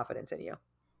people's confidence in you.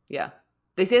 Yeah.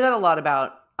 They say that a lot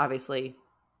about, obviously,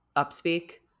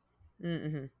 upspeak,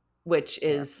 which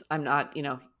is, I'm not,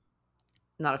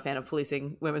 not a fan of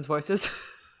policing women's voices.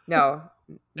 No.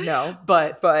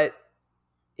 But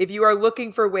if you are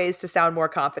looking for ways to sound more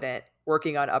confident,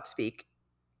 working on upspeak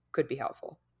could be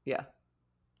helpful. Yeah.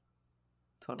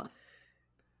 Totally.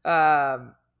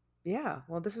 Yeah.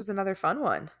 Well, this was another fun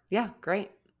one. Yeah,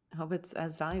 great. I hope it's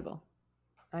as valuable.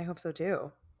 I hope so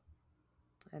too.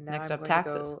 And now Next I'm up, going to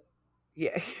taxes.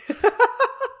 Yeah.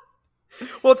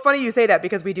 Well, it's funny you say that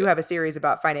because we do have a series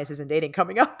about finances and dating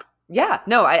coming up. Yeah,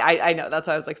 no, I know. That's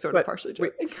why I was like sort of partially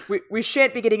joking. We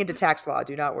shan't be getting into tax law.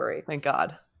 Do not worry. Thank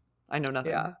God. I know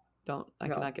nothing. Yeah. I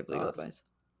cannot give legal advice.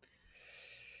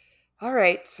 All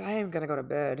right. I am going to go to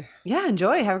bed. Yeah,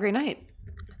 enjoy. Have a great night.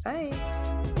 Thanks.